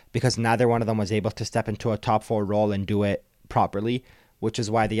because neither one of them was able to step into a top four role and do it properly, which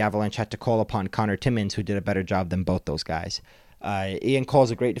is why the Avalanche had to call upon Connor Timmins, who did a better job than both those guys. Ian Cole's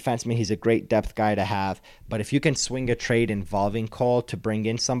a great defenseman. He's a great depth guy to have. But if you can swing a trade involving Cole to bring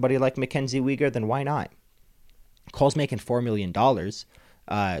in somebody like Mackenzie Weegar, then why not? Cole's making $4 million.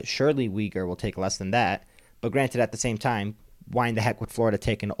 Surely Weegar will take less than that. But granted, at the same time, why in the heck would Florida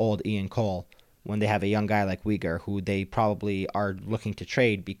take an old Ian Cole when they have a young guy like Weegar who they probably are looking to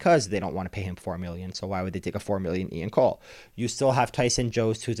trade because they don't want to pay him $4 million? So why would they take a $4 million Ian Cole? You still have Tyson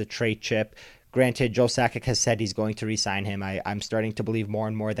Jost, who's a trade chip. Granted, Joe Sakic has said he's going to re-sign him. I'm starting to believe more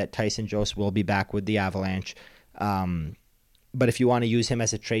and more that Tyson Jost will be back with the Avalanche. But if you want to use him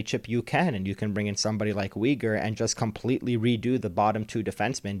as a trade chip, you can. And you can bring in somebody like Weegar and just completely redo the bottom two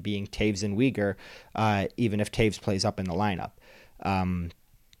defensemen, being Toews and Weegar, even if Toews plays up in the lineup.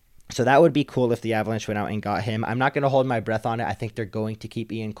 So that would be cool if the Avalanche went out and got him. I'm not going to hold my breath on it. I think they're going to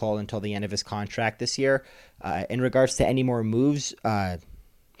keep Ian Cole until the end of his contract this year. In regards to any more moves,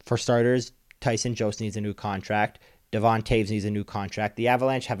 for starters, Tyson Jost needs a new contract. Devon Toews needs a new contract. The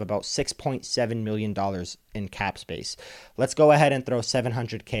Avalanche have about $6.7 million in cap space. Let's go ahead and throw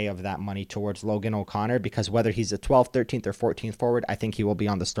 $700K of that money towards Logan O'Connor because whether he's a 12th, 13th, or 14th forward, I think he will be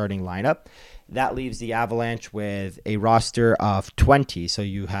on the starting lineup. That leaves the Avalanche with a roster of 20. So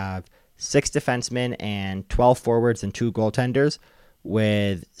you have 6 defensemen and 12 forwards and 2 goaltenders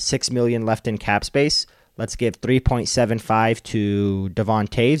with $6 million left in cap space. Let's give 3.75 to Devon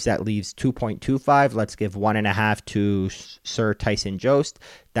Toews. That leaves 2.25. Let's give 1.5 to Sir Tyson Jost.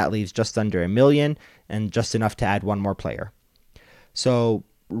 That leaves just under $1 million and just enough to add one more player. So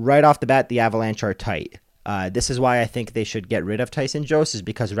right off the bat, the Avalanche are tight. This is why I think they should get rid of Tyson Jost, is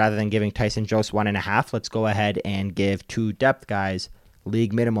because rather than giving Tyson Jost 1.5, let's go ahead and give 2 depth guys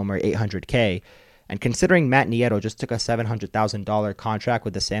league minimum or $800K. And considering Matt Nieto just took a $700,000 contract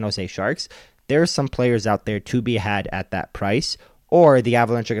with the San Jose Sharks, there are some players out there to be had at that price, or the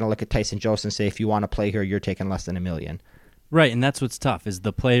Avalanche are going to look at Tyson Jost and say, if you want to play here, you're taking less than $1 million. Right, and that's what's tough, is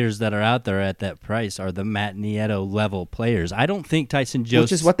the players that are out there at that price are the Matt Nieto level players. I don't think Tyson Jost...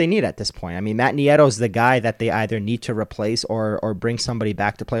 Which is what they need at this point. I mean, Matt Nieto's the guy that they either need to replace or bring somebody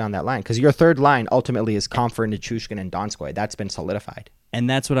back to play on that line, because your third line ultimately is Comfort, Nichushkin, and Donskoy. That's been solidified. And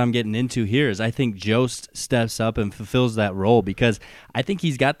that's what I'm getting into here is I think Jost steps up and fulfills that role because I think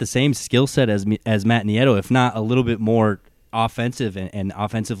he's got the same skill set as Matt Nieto, if not a little bit more offensive and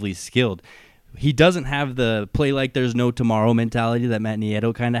offensively skilled. He doesn't have the play like there's no tomorrow mentality that Matt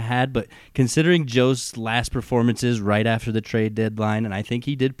Nieto kind of had, but considering Jost's last performances right after the trade deadline, and I think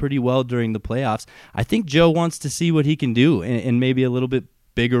he did pretty well during the playoffs, I think Joe wants to see what he can do and maybe a little bit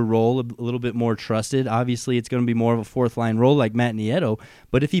bigger role, a little bit more trusted. Obviously, it's going to be more of a fourth-line role like Matt Nieto,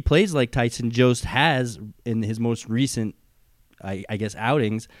 but if he plays like Tyson Jost has in his most recent, I guess,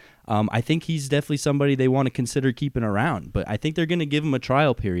 outings, I think he's definitely somebody they want to consider keeping around, but I think they're going to give him a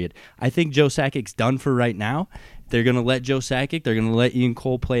trial period. I think Joe Sakic's done for right now. They're going to let Joe Sakic, they're going to let Ian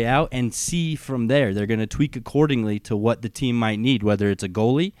Cole play out and see from there. They're going to tweak accordingly to what the team might need, whether it's a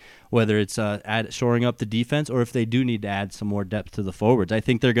goalie, whether it's shoring up the defense, or if they do need to add some more depth to the forwards. I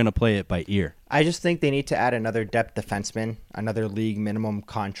think they're going to play it by ear. I just think they need to add another depth defenseman, another league minimum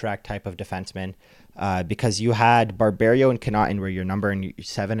contract type of defenseman. because you had Barberio and Connaughton were your number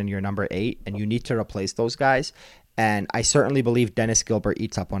 7 and your number 8, and you need to replace those guys. And I certainly believe Dennis Gilbert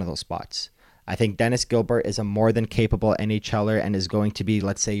eats up one of those spots. I think Dennis Gilbert is a more than capable NHLer and is going to be,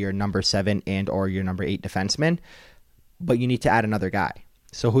 let's say, your number 7 and or your number 8 defenseman, but you need to add another guy.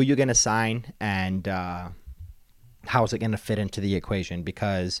 So who are you going to sign, and how is it going to fit into the equation?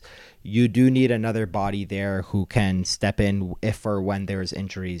 Because you do need another body there who can step in if or when there's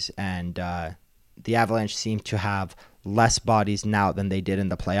injuries, and the Avalanche seem to have less bodies now than they did in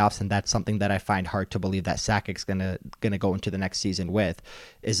the playoffs, and that's something that I find hard to believe that Sakic's gonna go into the next season with,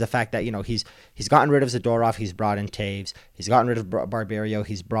 is the fact that, he's gotten rid of Zadorov, he's brought in Toews, he's gotten rid of Barberio,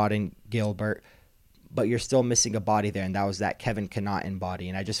 he's brought in Gilbert, but you're still missing a body there, and that was that Kevin Connaughton body,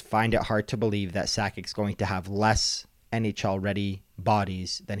 and I just find it hard to believe that Sakic's going to have less NHL-ready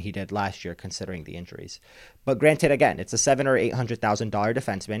bodies than he did last year, considering the injuries. But granted, again, it's a $700,000 or $800,000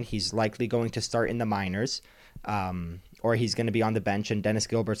 defenseman. He's likely going to start in the minors, or he's going to be on the bench, and Dennis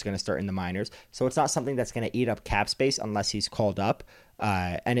Gilbert's going to start in the minors. So it's not something that's going to eat up cap space unless he's called up.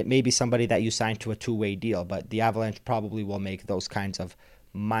 And it may be somebody that you sign to a two-way deal, but the Avalanche probably will make those kinds of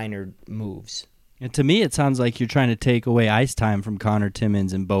minor moves. And to me, it sounds like you're trying to take away ice time from Connor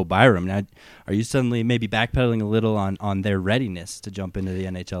Timmins and Bo Byram. Now, are you suddenly maybe backpedaling a little on their readiness to jump into the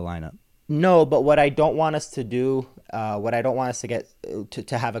NHL lineup? No, but what I don't want us to do, what I don't want us to get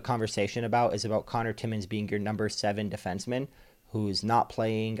to have a conversation about is about Connor Timmins being your number 7 defenseman who's not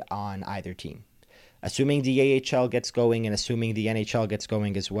playing on either team. Assuming the AHL gets going and assuming the NHL gets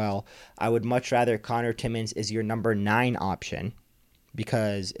going as well, I would much rather Connor Timmins is your number 9 option.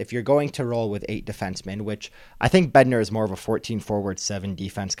 Because if you're going to roll with 8 defensemen, which I think Bednar is more of a 14 forward, 7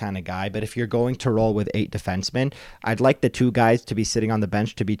 defense kind of guy, but if you're going to roll with 8 defensemen, I'd like the 2 guys to be sitting on the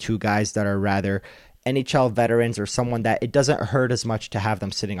bench to be 2 guys that are rather NHL veterans or someone that it doesn't hurt as much to have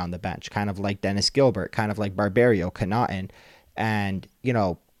them sitting on the bench, kind of like Dennis Gilbert, kind of like Barberio, Connaughton. And,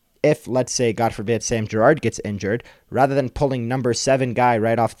 if, let's say, God forbid, Sam Girard gets injured, rather than pulling number 7 guy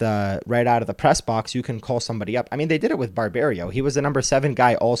right out of the press box, you can call somebody up. I mean, they did it with Barberio. He was the number 7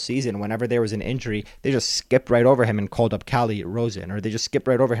 guy all season. Whenever there was an injury, they just skipped right over him and called up Calle Rosen, or they just skipped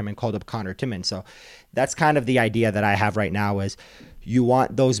right over him and called up Connor Timmins. So that's kind of the idea that I have right now, is you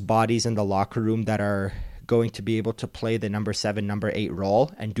want those bodies in the locker room that are going to be able to play the number 7, number 8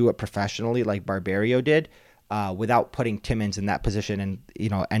 role and do it professionally like Barberio did. Without putting Timmins in that position and,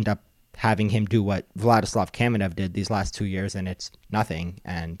 end up having him do what Vladislav Kamenev did these last 2 years, and it's nothing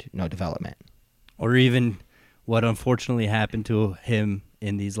and no development. Or even what unfortunately happened to him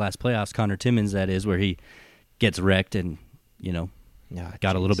in these last playoffs, Connor Timmins, that is, where he gets wrecked and,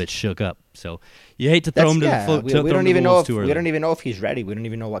 got a little bit shook up. So you hate to throw him to the foot. We don't even know if he's ready. We don't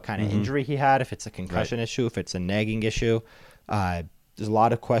even know what kind of injury he had, if it's a concussion issue, if it's a nagging issue. There's a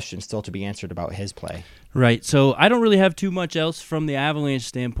lot of questions still to be answered about his play. Right. So I don't really have too much else from the Avalanche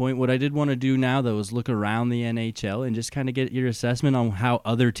standpoint. What I did want to do now, though, is look around the NHL and just kind of get your assessment on how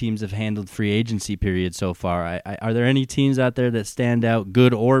other teams have handled free agency period so far. Are there any teams out there that stand out,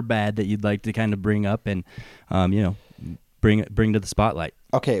 good or bad, that you'd like to kind of bring up and, bring to the spotlight?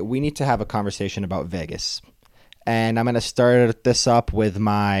 Okay, we need to have a conversation about Vegas. And I'm going to start this up with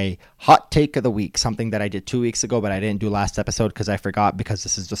my hot take of the week, something that I did 2 weeks ago, but I didn't do last episode because I forgot, because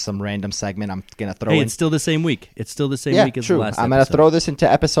this is just some random segment I'm going to throw in. It's still the same week. It's still the same week as the last episode. I'm going to throw this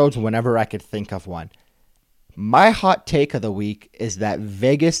into episodes whenever I could think of one. My hot take of the week is that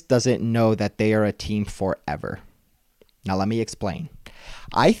Vegas doesn't know that they are a team forever. Now, let me explain.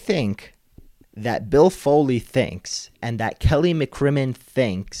 I think that Bill Foley thinks and that Kelly McCrimmon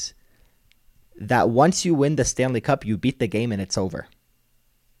thinks that once you win the Stanley Cup, you beat the game and it's over.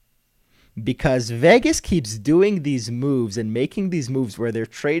 Because Vegas keeps doing these moves and making these moves where they're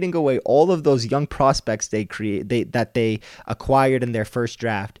trading away all of those young prospects that they acquired in their first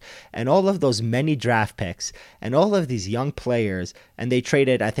draft, and all of those many draft picks, and all of these young players, and they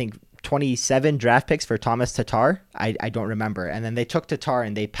traded, I think, 27 draft picks for Thomas Tatar. I don't remember. And then they took Tatar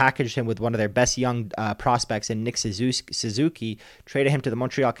and they packaged him with one of their best young prospects in Nick Suzuki, traded him to the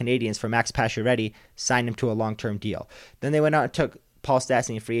Montreal Canadiens for Max Pacioretty, signed him to a long-term deal. Then they went out and took Paul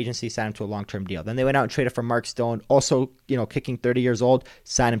Stastny in free agency, signed him to a long-term deal. Then they went out and traded for Mark Stone, also, kicking 30 years old,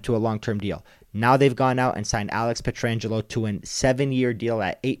 signed him to a long-term deal. Now they've gone out and signed Alex Pietrangelo to a 7-year deal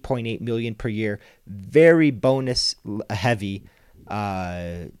at $8.8 million per year. Very bonus money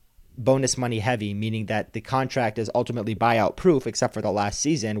heavy, meaning that the contract is ultimately buyout proof, except for the last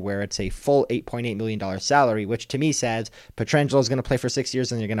season where it's a full $8.8 million salary, which to me says Pietrangelo is going to play for 6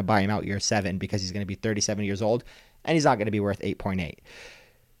 years and you're going to buy him out year 7 because he's going to be 37 years old and he's not going to be worth 8.8.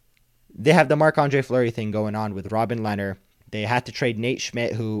 They have the Marc-Andre Fleury thing going on with Robin Lehner, They had to trade Nate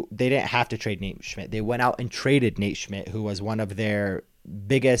Schmidt, who they didn't have to trade Nate Schmidt. They went out and traded Nate Schmidt, who was one of their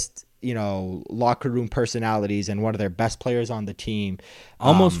biggest, locker room personalities and one of their best players on the team.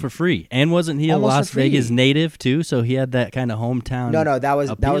 Almost for free. And wasn't he a Las Vegas native too? So he had that kind of hometown. No,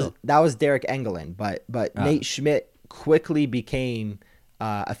 that was Derek Engelland, but Nate Schmidt quickly became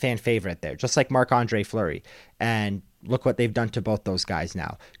a fan favorite there, just like Marc-Andre Fleury. And look what they've done to both those guys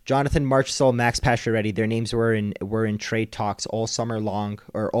now. Jonathan Marchessault, Max Pacioretty, their names were in trade talks all summer long,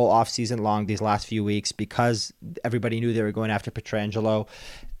 or all off-season long these last few weeks, because everybody knew they were going after Pietrangelo,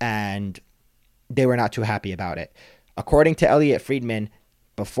 and they were not too happy about it. According to Elliot Friedman,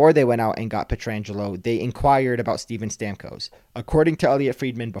 before they went out and got Pietrangelo, they inquired about Steven Stamkos. According to Elliot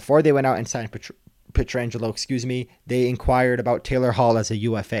Friedman, before they went out and signed Pietrangelo, they inquired about Taylor Hall as a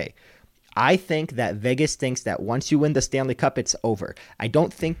UFA. I think that Vegas thinks that once you win the Stanley Cup, it's over. I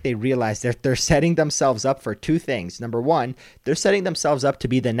don't think they realize that they're setting themselves up for two things. Number one, they're setting themselves up to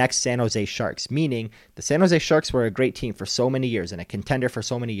be the next San Jose Sharks, meaning the San Jose Sharks were a great team for so many years and a contender for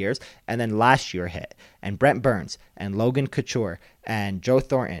so many years, and then last year hit, and Brent Burns and Logan Couture and Joe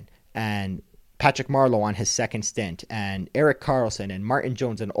Thornton and Patrick Marleau on his second stint and Erik Karlsson and Martin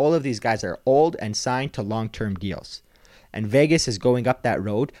Jones, and all of these guys are old and signed to long-term deals. And Vegas is going up that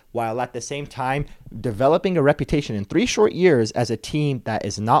road while at the same time developing a reputation in 3 short years as a team that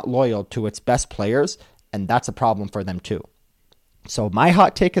is not loyal to its best players, and that's a problem for them too. So my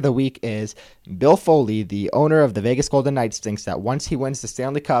hot take of the week is Bill Foley, the owner of the Vegas Golden Knights, thinks that once he wins the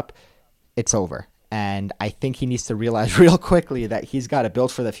Stanley Cup, it's over. And I think he needs to realize real quickly that he's got to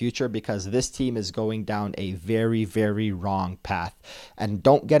build for the future, because this team is going down a very, very wrong path. And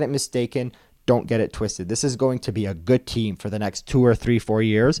don't get it mistaken. Don't get it twisted. This is going to be a good team for the next 2 or 3, 4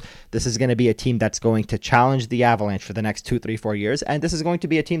 years. This is going to be a team that's going to challenge the Avalanche for the next 2, 3, 4 years. And this is going to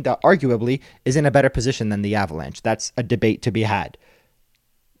be a team that arguably is in a better position than the Avalanche. That's a debate to be had.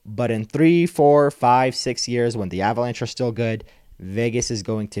 But in 3, 4, 5, 6 years, when the Avalanche are still good, Vegas is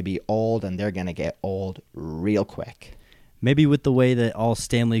going to be old, and they're going to get old real quick. Maybe with the way that all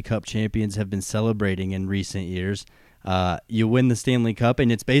Stanley Cup champions have been celebrating in recent years, you win the Stanley Cup,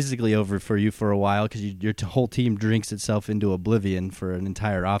 and it's basically over for you for a while, because your whole team drinks itself into oblivion for an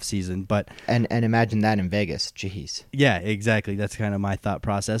entire offseason. But and imagine that in Vegas. Jeez. Yeah, exactly. That's kind of my thought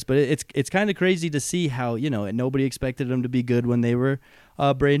process. But it's kind of crazy to see how, nobody expected them to be good when they were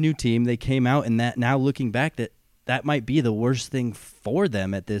a brand new team. They came out, and that now looking back, that might be the worst thing for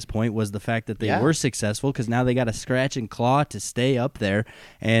them at this point, was the fact that they were successful, because now they got to scratch and claw to stay up there,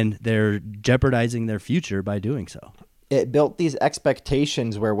 and they're jeopardizing their future by doing so. It built these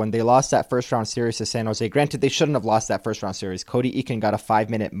expectations where when they lost that first-round series to San Jose, granted, they shouldn't have lost that first-round series. Cody Eakin got a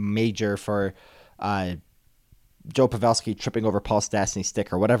 5-minute major for Joe Pavelski tripping over Paul Stastny's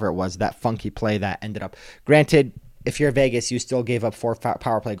stick or whatever it was, that funky play that ended up. Granted, if you're Vegas, you still gave up 4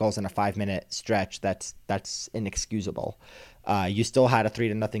 power play goals in a 5-minute stretch. That's inexcusable. You still had a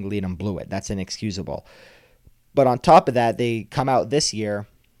 3-0 lead and blew it. That's inexcusable. But on top of that, they come out this year,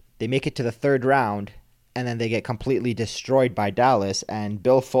 they make it to the third round, and then they get completely destroyed by Dallas. And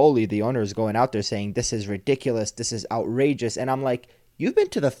Bill Foley, the owner, is going out there saying, this is ridiculous, this is outrageous. And I'm like, you've been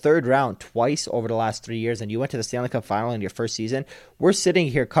to the third round twice over the last 3 years, and you went to the Stanley Cup final in your first season. We're sitting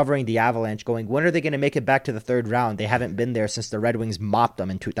here covering the Avalanche going, when are they going to make it back to the third round? They haven't been there since the Red Wings mopped them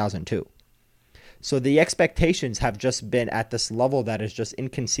in 2002. So the expectations have just been at this level that is just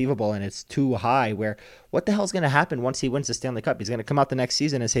inconceivable, and it's too high, where what the hell is going to happen once he wins the Stanley Cup? He's going to come out the next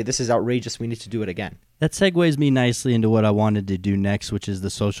season and say, this is outrageous, we need to do it again. That segues me nicely into what I wanted to do next, which is the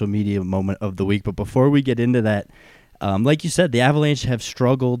social media moment of the week. But before we get into that, like you said, the Avalanche have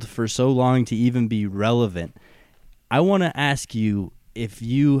struggled for so long to even be relevant. I want to ask you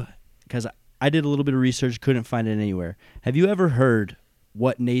because I did a little bit of research, couldn't find it anywhere. Have you ever heard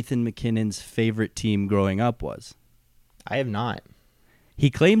what Nathan MacKinnon's favorite team growing up was? I have not. He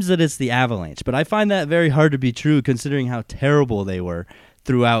claims that it's the Avalanche, but I find that very hard to be true considering how terrible they were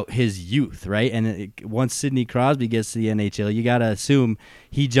throughout his youth, right? And once Sidney Crosby gets to the NHL, you got to assume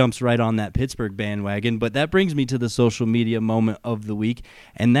he jumps right on that Pittsburgh bandwagon. But that brings me to the social media moment of the week,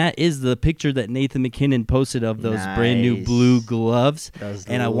 and that is the picture that Nathan MacKinnon posted of those brand new blue gloves. Those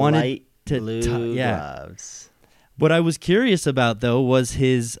and I wanted light blue gloves. What I was curious about, though, was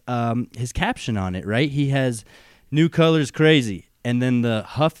his caption on it, right? He has new colors crazy, and then the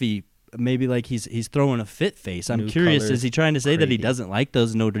Huffy, maybe like he's throwing a fit face. I'm curious, is he trying to say that he doesn't like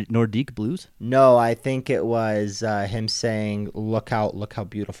those Nordique blues? No, I think it was him saying, look how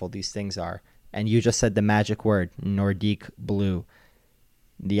beautiful these things are. And you just said the magic word, Nordique blue.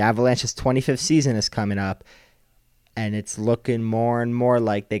 The Avalanche's 25th season is coming up, and it's looking more and more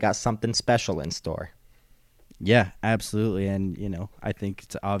like they got something special in store. Yeah, absolutely. And, I think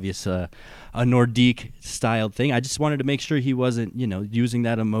it's obvious a Nordique-styled thing. I just wanted to make sure he wasn't, using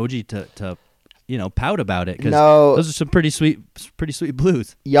that emoji to pout about it. Because those are some pretty sweet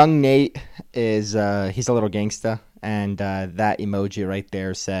blues. Young Nate is, he's a little gangsta. And that emoji right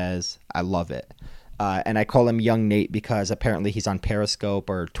there says, I love it. And I call him Young Nate because apparently he's on Periscope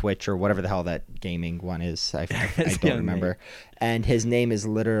or Twitch or whatever the hell that gaming one is. I don't remember. Nate. And his name is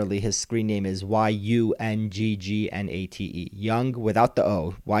literally, his screen name is YUNGGNATE. Young without the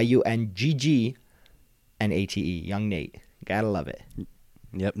O. YUNGGNATE. Young Nate. Gotta love it.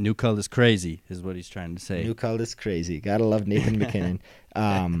 Yep, new color's crazy is what he's trying to say. New color's crazy. Gotta love Nathan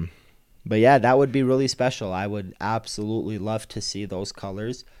McKinnon. But yeah, that would be really special. I would absolutely love to see those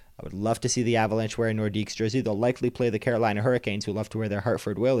colors. I would love to see the Avalanche wear Nordique's jersey. They'll likely play the Carolina Hurricanes, who love to wear their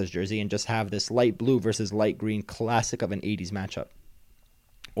Hartford Whalers jersey, and just have this light blue versus light green classic of an 80s matchup.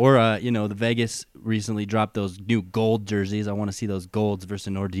 Or, the Vegas recently dropped those new gold jerseys. I want to see those golds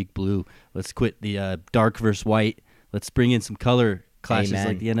versus Nordique blue. Let's quit the dark versus white. Let's bring in some color clashes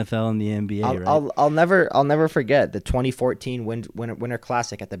like the NFL and the NBA. I'll never forget the 2014 Winter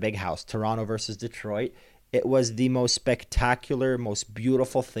Classic at the Big House, Toronto versus Detroit. It was the most spectacular, most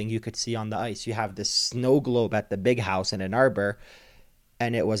beautiful thing you could see on the ice. You have this snow globe at the Big House in Ann Arbor,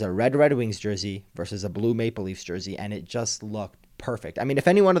 and it was a red Red Wings jersey versus a blue Maple Leafs jersey, and it just looked perfect. I mean, if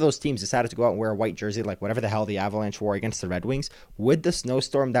any one of those teams decided to go out and wear a white jersey, like whatever the hell the Avalanche wore against the Red Wings, with the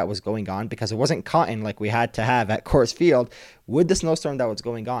snowstorm that was going on, because it wasn't cotton like we had to have at Coors Field, with the snowstorm that was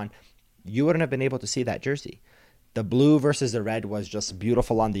going on, you wouldn't have been able to see that jersey. The blue versus the red was just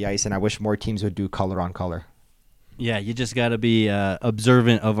beautiful on the ice, and I wish more teams would do color on color. Yeah, you just got to be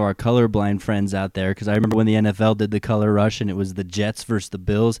observant of our colorblind friends out there, because I remember when the NFL did the color rush and it was the Jets versus the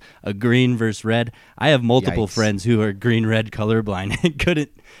Bills, a green versus red. I have multiple friends who are green-red colorblind and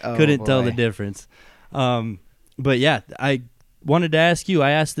couldn't tell the difference. But yeah, I wanted to ask you,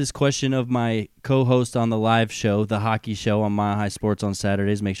 I asked this question of my co-host on the live show, the hockey show on Mile High Sports on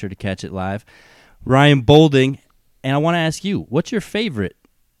Saturdays. Make sure to catch it live, Ryan Bolding. And I want to ask you, what's your favorite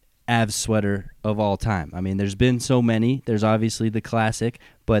Avs sweater of all time? I mean, there's been so many. There's obviously the classic,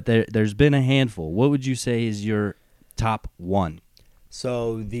 but there's been a handful. What would you say is your top one?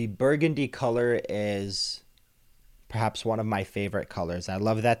 So the burgundy color is perhaps one of my favorite colors. I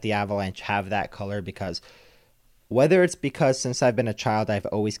love that the Avalanche have that color because whether it's because since I've been a child, I've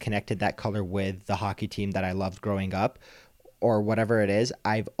always connected that color with the hockey team that I loved growing up, or whatever it is,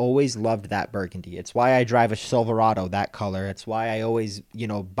 I've always loved that burgundy. It's why I drive a Silverado that color. It's why I always,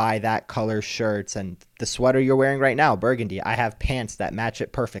 buy that color shirts. And the sweater you're wearing right now, burgundy, I have pants that match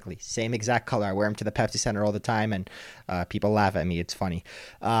it perfectly. Same exact color. I wear them to the Pepsi Center all the time, and people laugh at me. It's funny.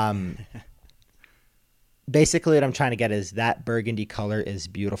 Basically, what I'm trying to get is that burgundy color is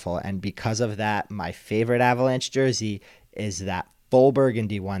beautiful. And because of that, my favorite Avalanche jersey is that full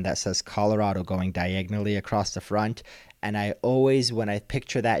burgundy one that says Colorado going diagonally across the front. And I always, when I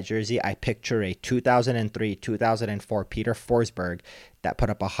picture that jersey, I picture a 2003-2004 Peter Forsberg that put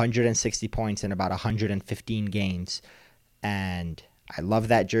up 160 points in about 115 games. And I love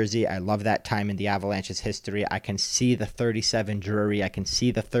that jersey. I love that time in the Avalanche's history. I can see the 37 Drury. I can see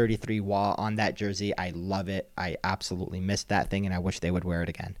the 33 Wah on that jersey. I love it. I absolutely miss that thing, and I wish they would wear it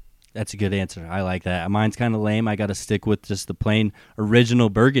again. That's a good answer. I like that. Mine's kind of lame. I got to stick with just the plain original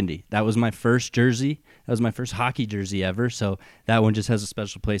burgundy. That was my first jersey. That was my first hockey jersey ever. So that one just has a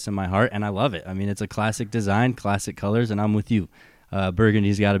special place in my heart, and I love it. I mean, it's a classic design, classic colors, and I'm with you.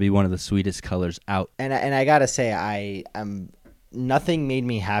 Burgundy's got to be one of the sweetest colors out. And I got to say, nothing made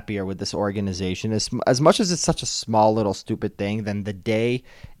me happier with this organization. As much as it's such a small little stupid thing, than the day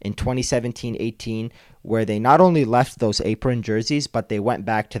in 2017-18 where they not only left those apron jerseys, but they went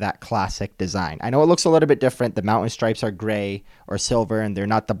back to that classic design. I know it looks a little bit different. The mountain stripes are gray or silver, and they're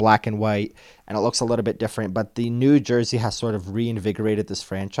not the black and white, and it looks a little bit different. But the new jersey has sort of reinvigorated this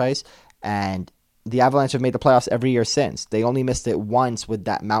franchise, and the Avalanche have made the playoffs every year since. They only missed it once with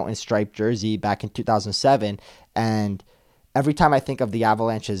that mountain stripe jersey back in 2007, and every time I think of the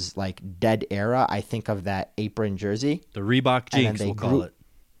Avalanche's dead era, I think of that apron jersey. The Reebok jinx, we'll call it.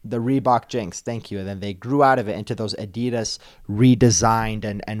 The Reebok jinx, thank you. And then they grew out of it into those Adidas redesigned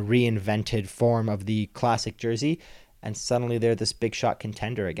and reinvented form of the classic jersey. And suddenly they're this big shot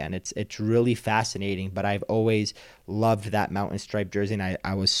contender again. It's really fascinating, but I've always loved that mountain stripe jersey, and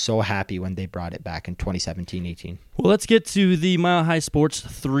I was so happy when they brought it back in 2017-18. Well, let's get to the Mile High Sports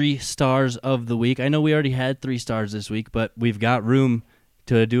 3 stars of the week. I know we already had 3 stars this week, but we've got room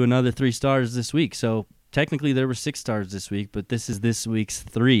to do another 3 stars this week. So technically there were 6 stars this week, but this is this week's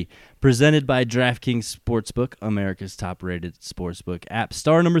 3. Presented by DraftKings Sportsbook, America's top-rated sportsbook app.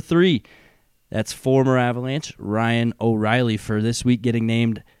 Star number 3. That's former Avalanche Ryan O'Reilly for this week getting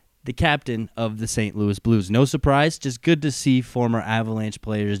named the captain of the St. Louis Blues. No surprise, just good to see former Avalanche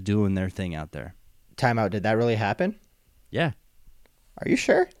players doing their thing out there. Timeout, did that really happen? Yeah. Are you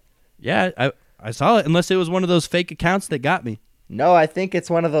sure? Yeah, I saw it, unless it was one of those fake accounts that got me. No, I think it's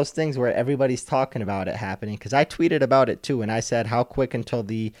one of those things where everybody's talking about it happening, because I tweeted about it too, and I said, how quick until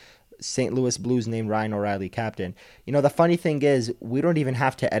the St. Louis Blues named Ryan O'Reilly captain. You know, the funny thing is, we don't even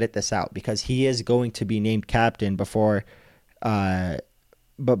have to edit this out, because he is going to be named captain before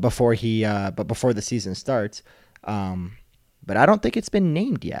before the season starts. But I don't think it's been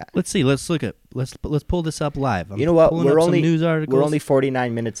named yet. Let's see. Let's pull this up live. You know what? We're only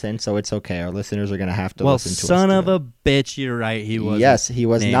 49 minutes in, so it's okay. Our listeners are going to have to listen to us. Well, son of a bitch, you're right. He was. Yes, he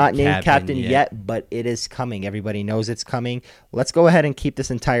was not named captain yet, but it is coming. Everybody knows it's coming. Let's go ahead and keep this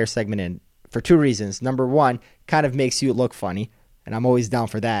entire segment in for two reasons. Number one, kind of makes you look funny, and I'm always down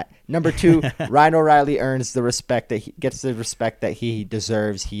for that. Number two, Ryan O'Reilly earns the respect that he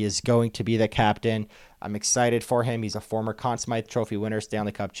deserves. He is going to be the captain. I'm excited for him. He's a former Conn Smythe Trophy winner,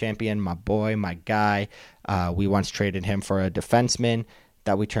 Stanley Cup champion, my boy, my guy. We once traded him for a defenseman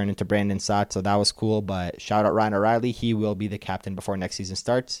that we turned into Brandon Saad, so that was cool. But shout out Ryan O'Reilly. He will be the captain before next season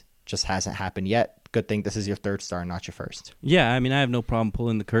starts. Just hasn't happened yet. Good thing this is your third star, not your first. Yeah, I mean, I have no problem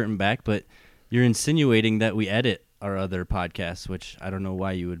pulling the curtain back, but you're insinuating that we edit our other podcasts, which I don't know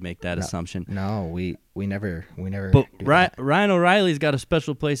why you would make that assumption. No, we never. But Ryan O'Reilly's got a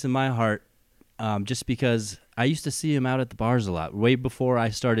special place in my heart. Just because I used to see him out at the bars a lot, way before I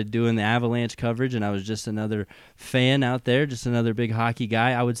started doing the Avalanche coverage, and I was just another fan out there, just another big hockey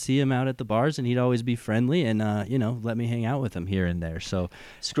guy. I would see him out at the bars, and he'd always be friendly and let me hang out with him here and there. So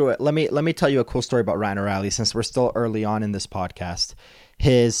screw it. Let me tell you a cool story about Ryan O'Reilly, since we're still early on in this podcast.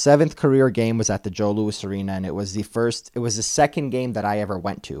 His 7th career game was at the Joe Louis Arena, and it was the second game that I ever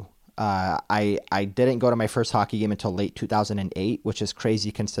went to. I didn't go to my first hockey game until late 2008, which is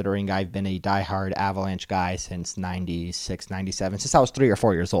crazy considering I've been a diehard Avalanche guy since 96, 97, since I was 3 or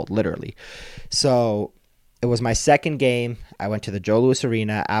 4 years old, literally. So it was my second game. I went to the Joe Louis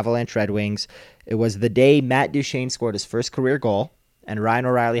Arena, Avalanche Red Wings. It was the day Matt Duchene scored his first career goal, and Ryan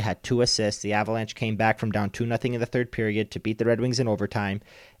O'Reilly had 2 assists. The Avalanche came back from down 2-0 in the third period to beat the Red Wings in overtime.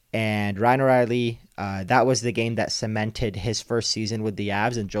 And Ryan O'Reilly, that was the game that cemented his first season with the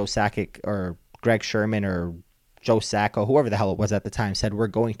Avs, and Joe Sakic or Greg Sherman or Joe Sacco, whoever the hell it was at the time, said we're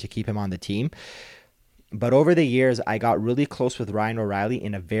going to keep him on the team. But over the years, I got really close with Ryan O'Reilly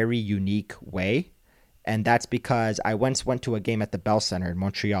in a very unique way, and that's because I once went to a game at the Bell Center in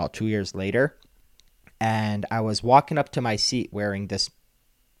Montreal 2 years later, and I was walking up to my seat wearing this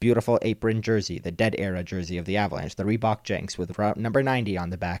beautiful apron jersey, the dead era jersey of the Avalanche, the Reebok Jenks with number 90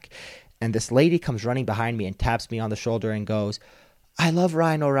 on the back. And this lady comes running behind me and taps me on the shoulder and goes, "I love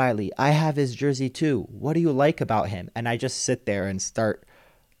Ryan O'Reilly. I have his jersey too. What do you like about him?" And I just sit there and start,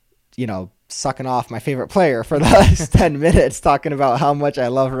 sucking off my favorite player for the last 10 minutes, talking about how much I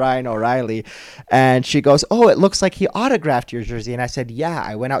love Ryan O'Reilly. And she goes, "Oh, it looks like he autographed your jersey." And I said, "Yeah,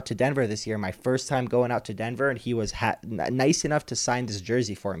 I went out to Denver this year, my first time going out to Denver, and he was nice enough to sign this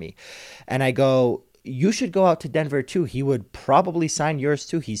jersey for me." And I go, "You should go out to Denver too. He would probably sign yours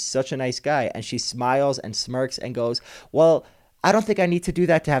too. He's such a nice guy." And she smiles and smirks and goes, "Well, I don't think I need to do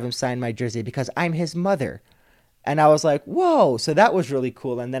that to have him sign my jersey because I'm his mother." And I was like, whoa, so that was really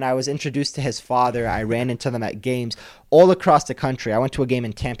cool. And then I was introduced to his father. I ran into them at games all across the country. I went to a game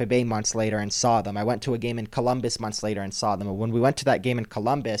in Tampa Bay months later and saw them. I went to a game in Columbus months later and saw them. And when we went to that game in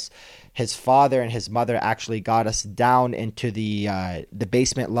Columbus, his father and his mother actually got us down into the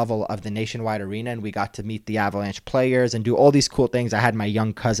basement level of the Nationwide Arena, and we got to meet the Avalanche players and do all these cool things. I had my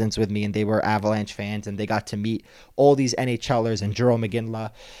young cousins with me, and they were Avalanche fans, and they got to meet all these NHLers and Jerome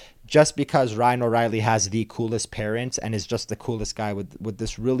McGinley. Just because Ryan O'Reilly has the coolest parents and is just the coolest guy with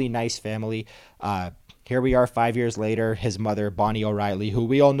this really nice family. Here we are 5 years later, his mother, Bonnie O'Reilly, who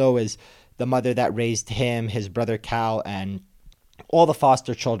we all know is the mother that raised him, his brother Cal, and all the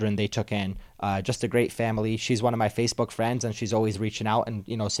foster children they took in. Just a great family. She's one of my Facebook friends, and she's always reaching out and,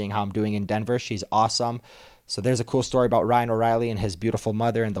 seeing how I'm doing in Denver. She's awesome. So there's a cool story about Ryan O'Reilly and his beautiful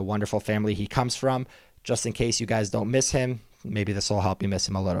mother and the wonderful family he comes from. Just in case you guys don't miss him, maybe this will help you miss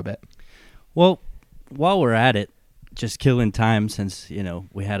him a little bit. Well, while we're at it, just killing time since,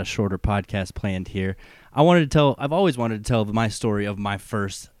 we had a shorter podcast planned here. I've always wanted to tell my story of my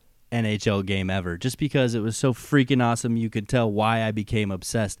first NHL game ever, just because it was so freaking awesome. You could tell why I became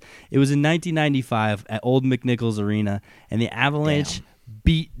obsessed. It was in 1995 at Old McNichols Arena, and the Avalanche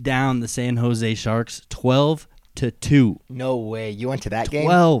beat down the San Jose Sharks 12-2. No way. You went to that game?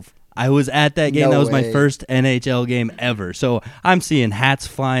 12. I was at that game. No That was my way. first NHL game ever. So I'm seeing hats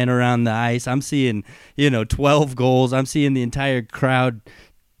flying around the ice. I'm seeing, 12 goals. I'm seeing the entire crowd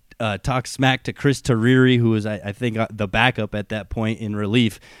talk smack to Chris Teriri, who was, I think, the backup at that point in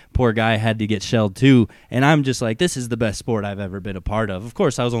relief. Poor guy had to get shelled too. And I'm just like, this is the best sport I've ever been a part of. Of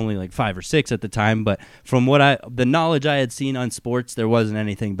course, I was only like 5 or 6 at the time, but from the knowledge I had seen on sports, there wasn't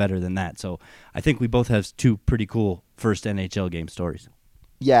anything better than that. So I think we both have 2 pretty cool first NHL game stories.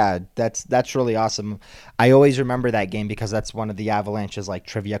 Yeah, that's really awesome. I always remember that game because that's one of the Avalanche's like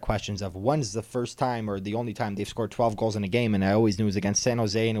trivia questions of when's the first time or the only time they've scored 12 goals in a game, and I always knew it was against San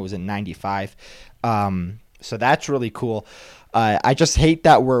Jose, and it was in '95. So that's really cool. I just hate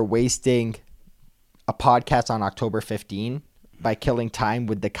that we're wasting a podcast on October 15 by killing time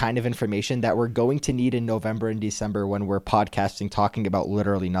with the kind of information that we're going to need in November and December when we're podcasting, talking about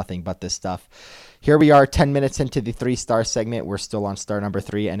literally nothing but this stuff. Here we are 10 minutes into the 3-star segment. We're still on star number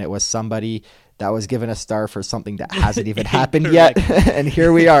 3, and it was somebody that was given a star for something that hasn't even happened yet. And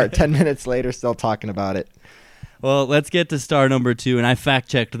here we are 10 minutes later still talking about it. Well, let's get to star number 2, and I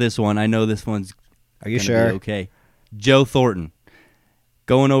fact-checked this one. I know this one's Are you gonna sure? be okay. Joe Thornton.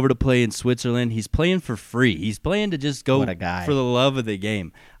 Going over to play in Switzerland. He's playing for free. He's playing to just go What a guy. for the love of the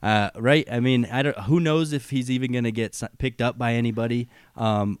game, right? I mean, who knows if he's even going to get picked up by anybody,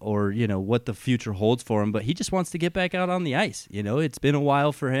 or what the future holds for him. But he just wants to get back out on the ice. It's been a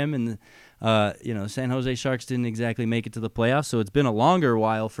while for him, and San Jose Sharks didn't exactly make it to the playoffs, so it's been a longer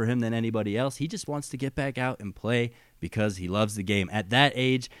while for him than anybody else. He just wants to get back out and play because he loves the game. At that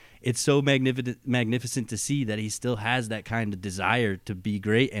age, it's so magnificent to see that he still has that kind of desire to be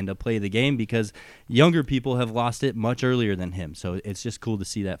great and to play the game, because younger people have lost it much earlier than him. So it's just cool to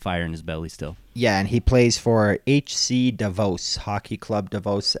see that fire in his belly still. Yeah, and he plays for HC Davos, Hockey Club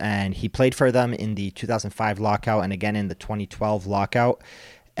Davos, and he played for them in the 2005 lockout and again in the 2012 lockout.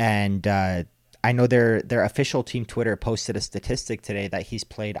 And I know their official team Twitter posted a statistic today that he's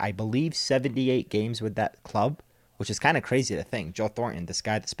played, I believe, 78 games with that club, which is kind of crazy to think. Joe Thornton, this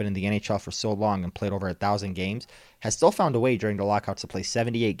guy that's been in the NHL for so long and played over 1,000 games, has still found a way during the lockouts to play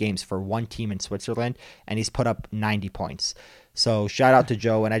 78 games for one team in Switzerland, and he's put up 90 points. So shout out to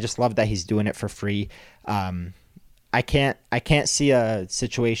Joe, and I just love that he's doing it for free. I can't see a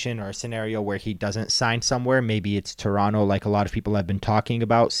situation or a scenario where he doesn't sign somewhere. Maybe it's Toronto, like a lot of people have been talking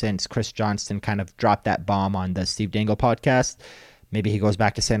about since Chris Johnston kind of dropped that bomb on the Steve Dangle podcast. Maybe he goes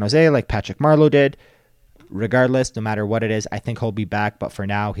back to San Jose like Patrick Marleau did. Regardless, no matter what it is, I think he'll be back. But for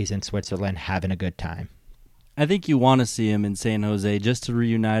now, he's in Switzerland having a good time. I think you want to see him in San Jose just to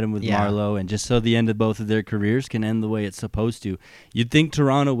reunite him with Marleau, and just so the end of both of their careers can end the way it's supposed to. You'd think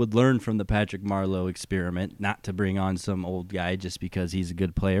Toronto would learn from the Patrick Marleau experiment, not to bring on some old guy just because he's a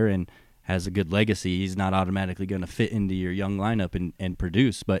good player and has a good legacy. He's not automatically going to fit into your young lineup and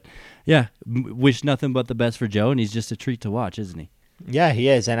produce. But, yeah, wish nothing but the best for Joe, and he's just a treat to watch, isn't he? Yeah, he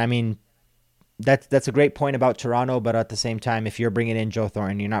is. And, I mean, that's a great point about Toronto, but at the same time, if you're bringing in Joe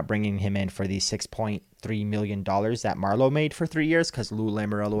Thornton, you're not bringing him in for the $6.3 million that Marleau made for 3 years, because Lou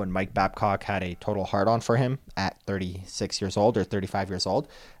Lamoriello and Mike Babcock had a total hard-on for him at 36 years old or 35 years old.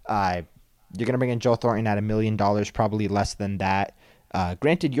 You're going to bring in Joe Thornton at $1 million, probably less than that.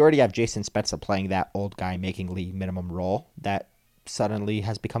 Granted, you already have Jason Spezza playing that old guy making league minimum role that suddenly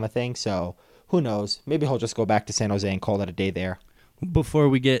has become a thing, so who knows? Maybe he'll just go back to San Jose and call it a day there. Before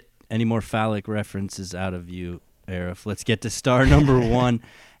we get any more phallic references out of you, Aarif, let's get to star number 1,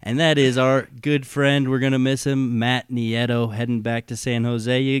 and that is our good friend. We're going to miss him, Matt Nieto, heading back to San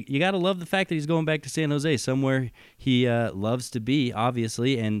Jose. You got to love the fact that he's going back to San Jose, somewhere he loves to be,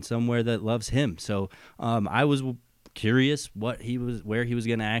 obviously, and somewhere that loves him. So I was curious where he was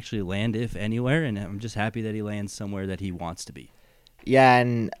going to actually land, if anywhere, and I'm just happy that he lands somewhere that he wants to be. Yeah,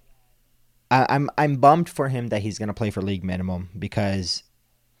 and I'm bummed for him that he's going to play for league minimum, because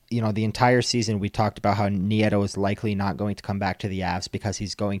the entire season we talked about how Nieto is likely not going to come back to the Avs because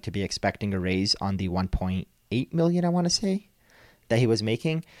he's going to be expecting a raise on the $1.8 million, I want to say, that he was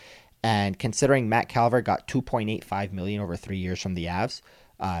making. And considering Matt Calvert got $2.85 million over 3 years from the Avs,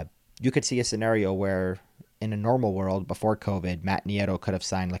 you could see a scenario where in a normal world before COVID, Matt Nieto could have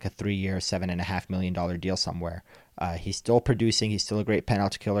signed like a 3-year, $7.5 million deal somewhere. He's still producing. He's still a great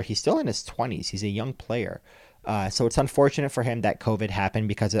penalty killer. He's still in his 20s. He's a young player. So it's unfortunate for him that COVID happened,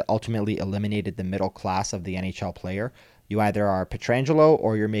 because it ultimately eliminated the middle class of the NHL player. You either are Pietrangelo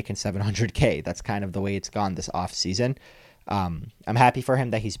or you're making $700K. That's kind of the way it's gone this off season. I'm happy for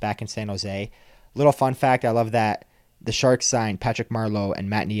him that he's back in San Jose. Little fun fact, I love that the Sharks signed Patrick Marleau and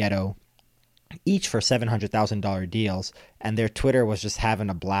Matt Nieto each for $700,000 deals, and their Twitter was just having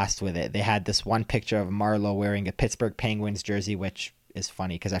a blast with it. They had this one picture of Marleau wearing a Pittsburgh Penguins jersey, which is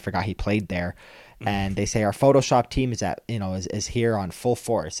funny because I forgot he played there. And they say our Photoshop team is here on full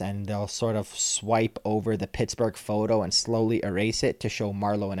force, and they'll sort of swipe over the Pittsburgh photo and slowly erase it to show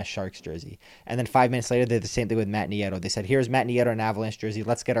Marleau in a Sharks jersey. And then 5 minutes later, they did the same thing with Matt Nieto. They said, here's Matt Nieto in an Avalanche jersey.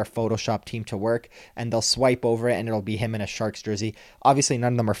 Let's get our Photoshop team to work. And they'll swipe over it, and it'll be him in a Sharks jersey. Obviously,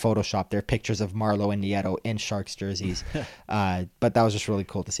 none of them are Photoshopped. They're pictures of Marleau and Nieto in Sharks jerseys. But that was just really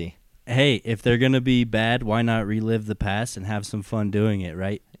cool to see. Hey, if they're going to be bad, why not relive the past and have some fun doing it,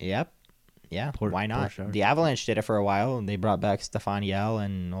 right? Yep. Yeah, why not? The Avalanche did it for a while, and they brought back Stefan Yell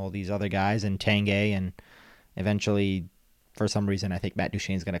and all these other guys and Tanguay, and eventually, for some reason, I think Matt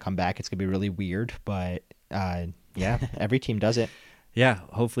Duchene's going to come back. It's going to be really weird, but yeah, every team does it. Yeah,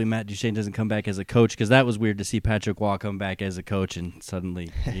 hopefully Matt Duchene doesn't come back as a coach, because that was weird to see Patrick Waugh come back as a coach, and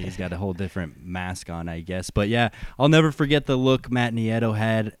suddenly he's got a whole different mask on, I guess. But yeah, I'll never forget the look Matt Nieto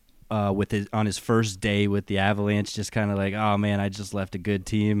had on his first day with the Avalanche, just kind of like, oh man, I just left a good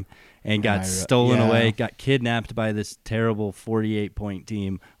team and got stolen away, got kidnapped by this terrible 48-point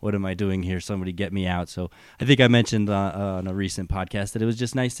team. What am I doing here? Somebody get me out. So I think I mentioned on a recent podcast that it was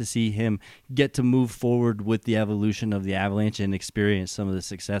just nice to see him get to move forward with the evolution of the Avalanche and experience some of the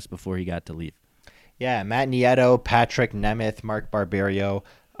success before he got to leave. Yeah, Matt Nieto, Patrick Nemeth, Mark Barberio,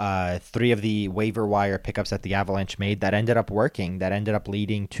 3 of the waiver wire pickups that the Avalanche made that ended up working, that ended up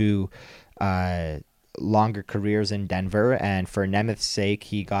leading to longer careers in Denver. And for Nemeth's sake,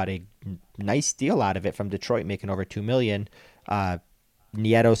 he got a nice deal out of it from Detroit, making over $2 million.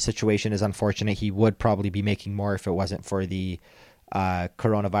 Nieto's situation is unfortunate. He would probably be making more if it wasn't for the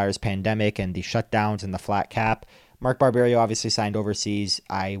coronavirus pandemic and the shutdowns and the flat cap. Mark Barberio obviously signed overseas.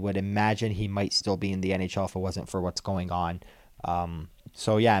 I would imagine he might still be in the NHL if it wasn't for what's going on.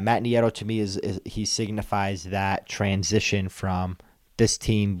 So yeah, Matt Nieto to me is he signifies that transition from this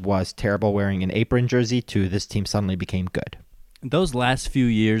team was terrible wearing an apron jersey to this team suddenly became good. Those last few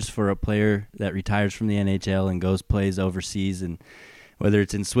years for a player that retires from the NHL and goes plays overseas, and whether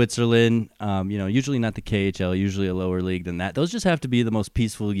it's in Switzerland, usually not the KHL, usually a lower league than that. Those just have to be the most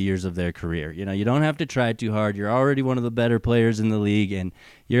peaceful years of their career. You don't have to try too hard. You're already one of the better players in the league, and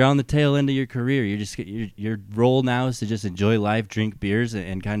you're on the tail end of your career. Your role now is to just enjoy life, drink beers,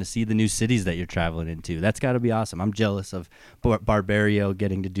 and kind of see the new cities that you're traveling into. That's got to be awesome. I'm jealous of Barberio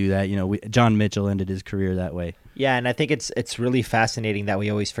getting to do that. John Mitchell ended his career that way. Yeah, and I think it's really fascinating that we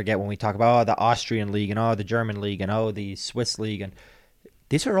always forget when we talk about the Austrian league and the German league and the Swiss league, and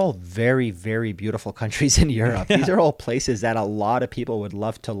these are all very, very beautiful countries in Europe. These are all places that a lot of people would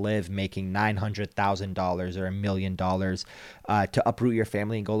love to live, making $900,000 or $1 million to uproot your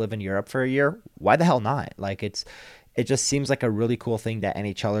family and go live in Europe for a year. Why the hell not? It just seems like a really cool thing that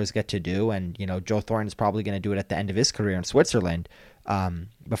NHLers get to do. And, Joe Thornton's probably going to do it at the end of his career in Switzerland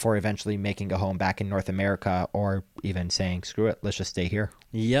before eventually making a home back in North America, or even saying, screw it, let's just stay here.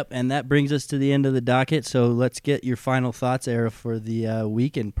 Yep, and that brings us to the end of the docket. So let's get your final thoughts, Aarif, for the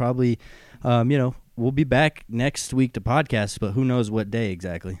week. And probably, we'll be back next week to podcast, but who knows what day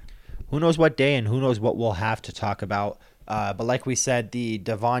exactly. Who knows what day and who knows what we'll have to talk about. But like we said, the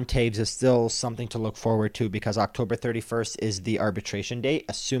Devon Toews is still something to look forward to, because October 31st is the arbitration date,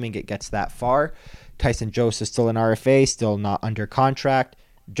 assuming it gets that far. Tyson Jost is still an RFA, still not under contract.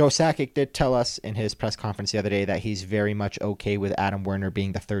 Joe Sakic did tell us in his press conference the other day that he's very much okay with Adam Werner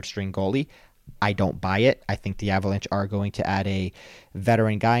being the third-string goalie. I don't buy it. I think the Avalanche are going to add a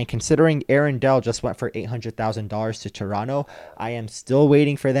veteran guy. And considering Aaron Dell just went for $800,000 to Toronto, I am still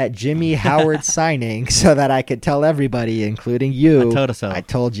waiting for that Jimmy Howard signing so that I could tell everybody, including you, I told you so. I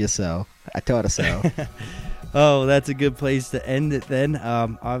told you so. I told you so. Oh, that's a good place to end it then.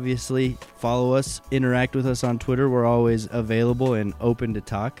 Obviously, follow us, interact with us on Twitter. We're always available and open to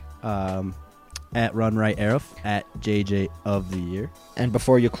talk. At RunRightArif, at JJ of the Year. And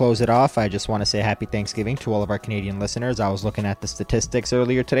before you close it off, I just want to say happy Thanksgiving to all of our Canadian listeners. I was looking at the statistics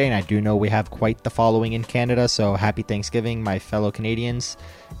earlier today, and I do know we have quite the following in Canada, so happy Thanksgiving, my fellow Canadians,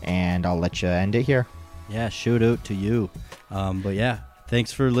 and I'll let you end it here. Yeah, shout out to you. But yeah,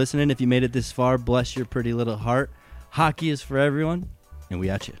 thanks for listening. If you made it this far, bless your pretty little heart. Hockey is for everyone, and we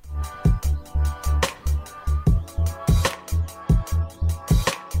at you.